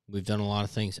 We've done a lot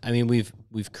of things. I mean,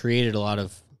 we've created a lot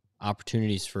of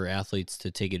opportunities for athletes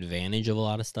to take advantage of a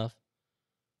lot of stuff.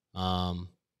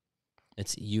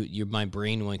 It's my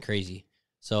brain went crazy.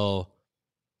 So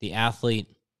the athlete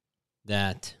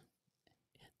that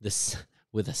this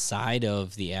with a side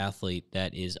of the athlete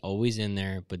that is always in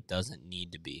there but doesn't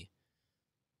need to be.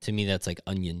 To me, that's like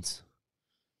onions.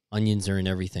 Onions are in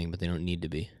everything, but they don't need to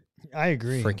be. I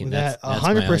agree. Freaking with that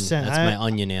 100%. That's my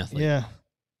onion athlete. Yeah.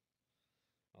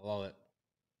 I love it.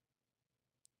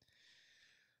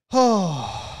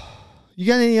 Oh, you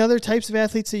got any other types of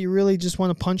athletes that you really just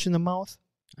want to punch in the mouth?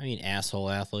 I mean, asshole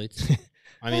athletes.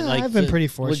 I mean, I've been pretty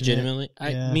fortunate. Legitimately,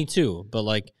 me too. But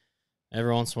like,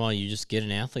 every once in a while, you just get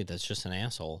an athlete that's just an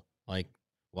asshole. Like,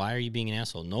 why are you being an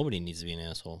asshole? Nobody needs to be an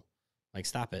asshole. Like,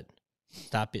 stop it.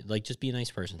 Stop it. Like, just be a nice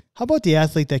person. How about the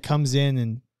athlete that comes in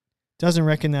and doesn't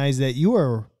recognize that you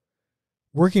are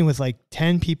working with like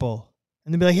 10 people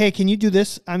and they'll be like, "Hey, can you do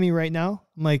this on me right now?"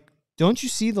 I'm like, "Don't you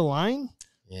see the line?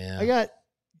 Yeah.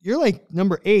 You're like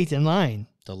number 8 in line."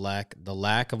 The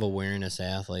lack of awareness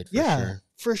athlete for sure.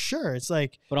 For sure. It's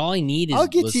like, but all I need is I'll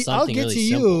get to simple.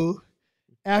 you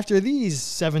after these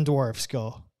 7 dwarfs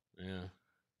go. Yeah.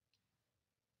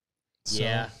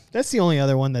 So that's the only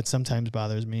other one that sometimes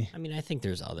bothers me. I mean, I think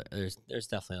there's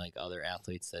definitely like other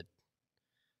athletes that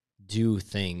do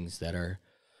things that are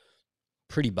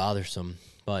pretty bothersome,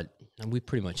 but we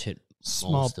pretty much hit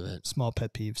most of it. Small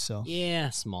pet peeves. So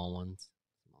yeah, small ones.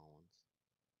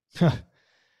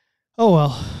 Oh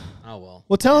well.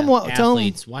 Well, tell them what.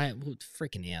 Athletes. Why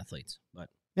freaking athletes? But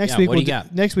next week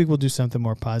next week we'll do something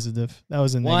more positive. That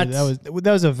was a negative.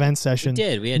 That was a vent session. We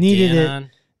did. We had Needed Dan it.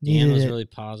 on. Dan was really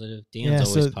positive. Dan's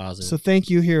always positive. So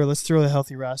thank you. Here, let's throw the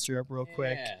healthy roster up real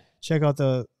quick. Check out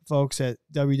the folks at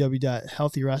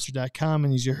www.healthyroster.com.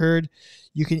 And as you heard,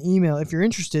 you can email if you're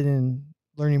interested in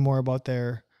learning more about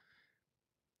their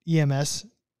EMS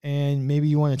and maybe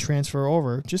you want to transfer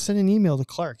over. Just send an email to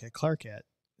Clark at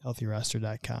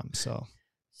healthyroster.com. So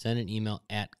send an email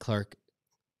at Clark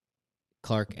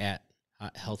at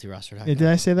healthyroster.com. Did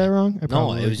I say that wrong?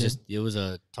 No, it was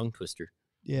a tongue twister.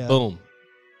 Yeah. Boom.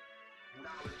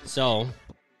 So,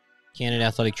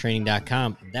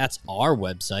 CanadaAthleticTraining.com, that's our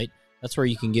website. That's where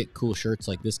you can get cool shirts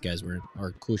like this guy's wearing, or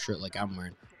a cool shirt like I'm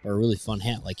wearing, or a really fun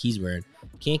hat like he's wearing.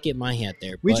 Can't get my hat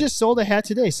there. We just sold a hat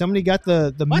today. Somebody got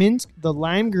the mint, the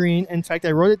lime green. In fact,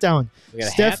 I wrote it down. We got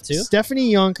a hat too?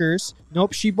 Stephanie Yonkers.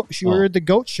 Nope, she ordered the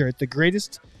goat shirt, the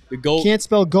greatest. The goat. Can't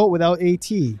spell goat without AT.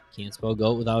 Can't spell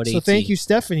goat without AT. So thank you,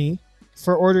 Stephanie,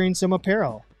 for ordering some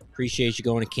apparel. Appreciate you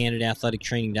going to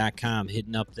CanadaAthleticTraining.com,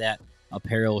 hitting up that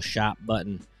apparel shop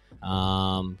button.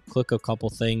 Click a couple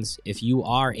things. If you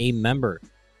are a member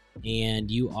and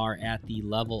you are at the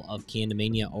level of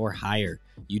Candamania or higher,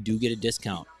 you do get a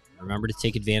discount. Remember to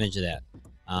take advantage of that.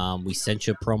 We sent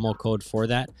you a promo code for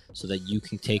that so that you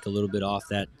can take a little bit off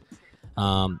that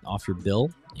off your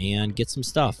bill and get some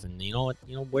stuff. And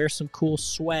wear some cool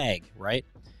swag, right?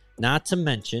 Not to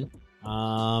mention,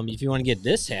 if you want to get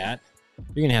this hat,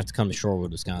 you're gonna have to come to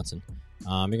Shorewood, Wisconsin.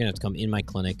 You're going to have to come in my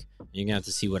clinic. You're going to have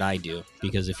to see what I do,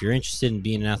 because if you're interested in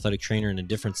being an athletic trainer in a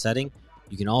different setting,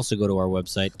 you can also go to our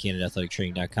website,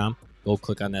 CanadaAthleticTraining.com. Go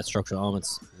click on that Structural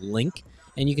Elements link,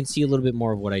 and you can see a little bit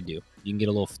more of what I do. You can get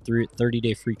a little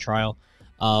 30-day free trial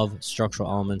of Structural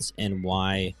Elements and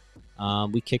why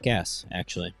we kick ass,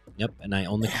 actually. Yep, and I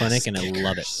own the clinic, and I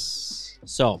love it.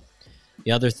 So,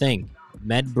 the other thing,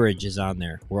 MedBridge is on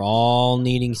there. We're all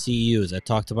needing CEUs. I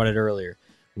talked about it earlier.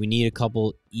 We need a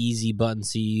couple easy button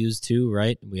CEUs too,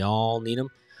 right? We all need them.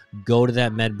 Go to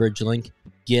that MedBridge link.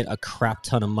 Get a crap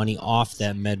ton of money off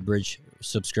that MedBridge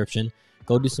subscription.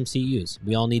 Go do some CEUs.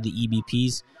 We all need the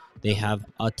EBPs. They have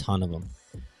a ton of them.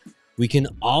 We can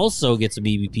also get some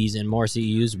EBPs and more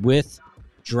CEUs with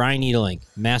dry needling,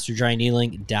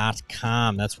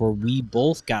 masterdryneedling.com. That's where we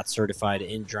both got certified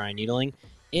in dry needling.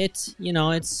 It's, you're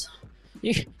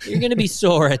going to be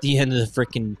sore at the end of the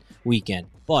freaking weekend,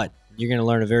 but you're going to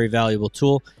learn a very valuable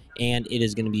tool, and it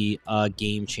is going to be a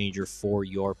game changer for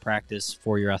your practice,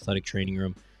 for your athletic training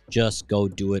room. Just go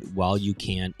do it while you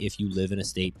can, if you live in a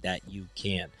state that you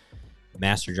can.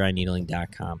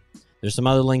 masterdryneedling.com. There's some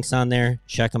other links on there.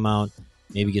 Check them out.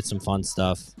 Maybe get some fun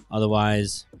stuff.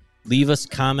 Otherwise, leave us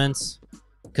comments,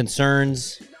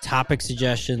 concerns, topic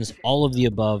suggestions, all of the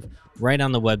above right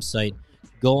on the website.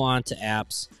 Go on to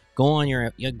apps. Go on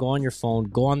your phone.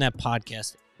 Go on that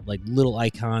podcast little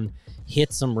icon.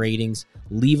 Hit some ratings.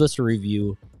 Leave us a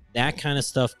review. That kind of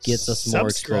stuff gets us more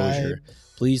exposure.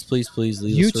 Please, please, please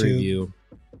leave us a review.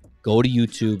 Go to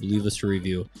YouTube. Leave us a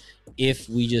review. If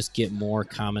we just get more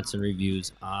comments and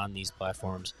reviews on these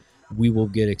platforms, we will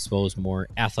get exposed more.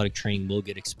 Athletic training will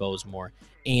get exposed more.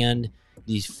 And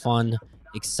these fun,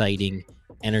 exciting,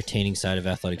 entertaining side of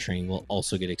athletic training will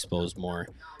also get exposed more.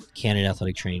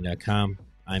 CanadaAthleticTraining.com.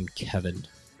 I'm Kevin.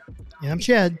 And I'm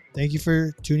Chad. Thank you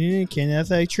for tuning in. Canada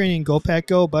Athletic Training. Go Pack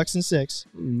Go. Bucks and 6.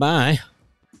 Bye.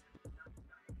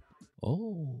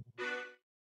 Oh.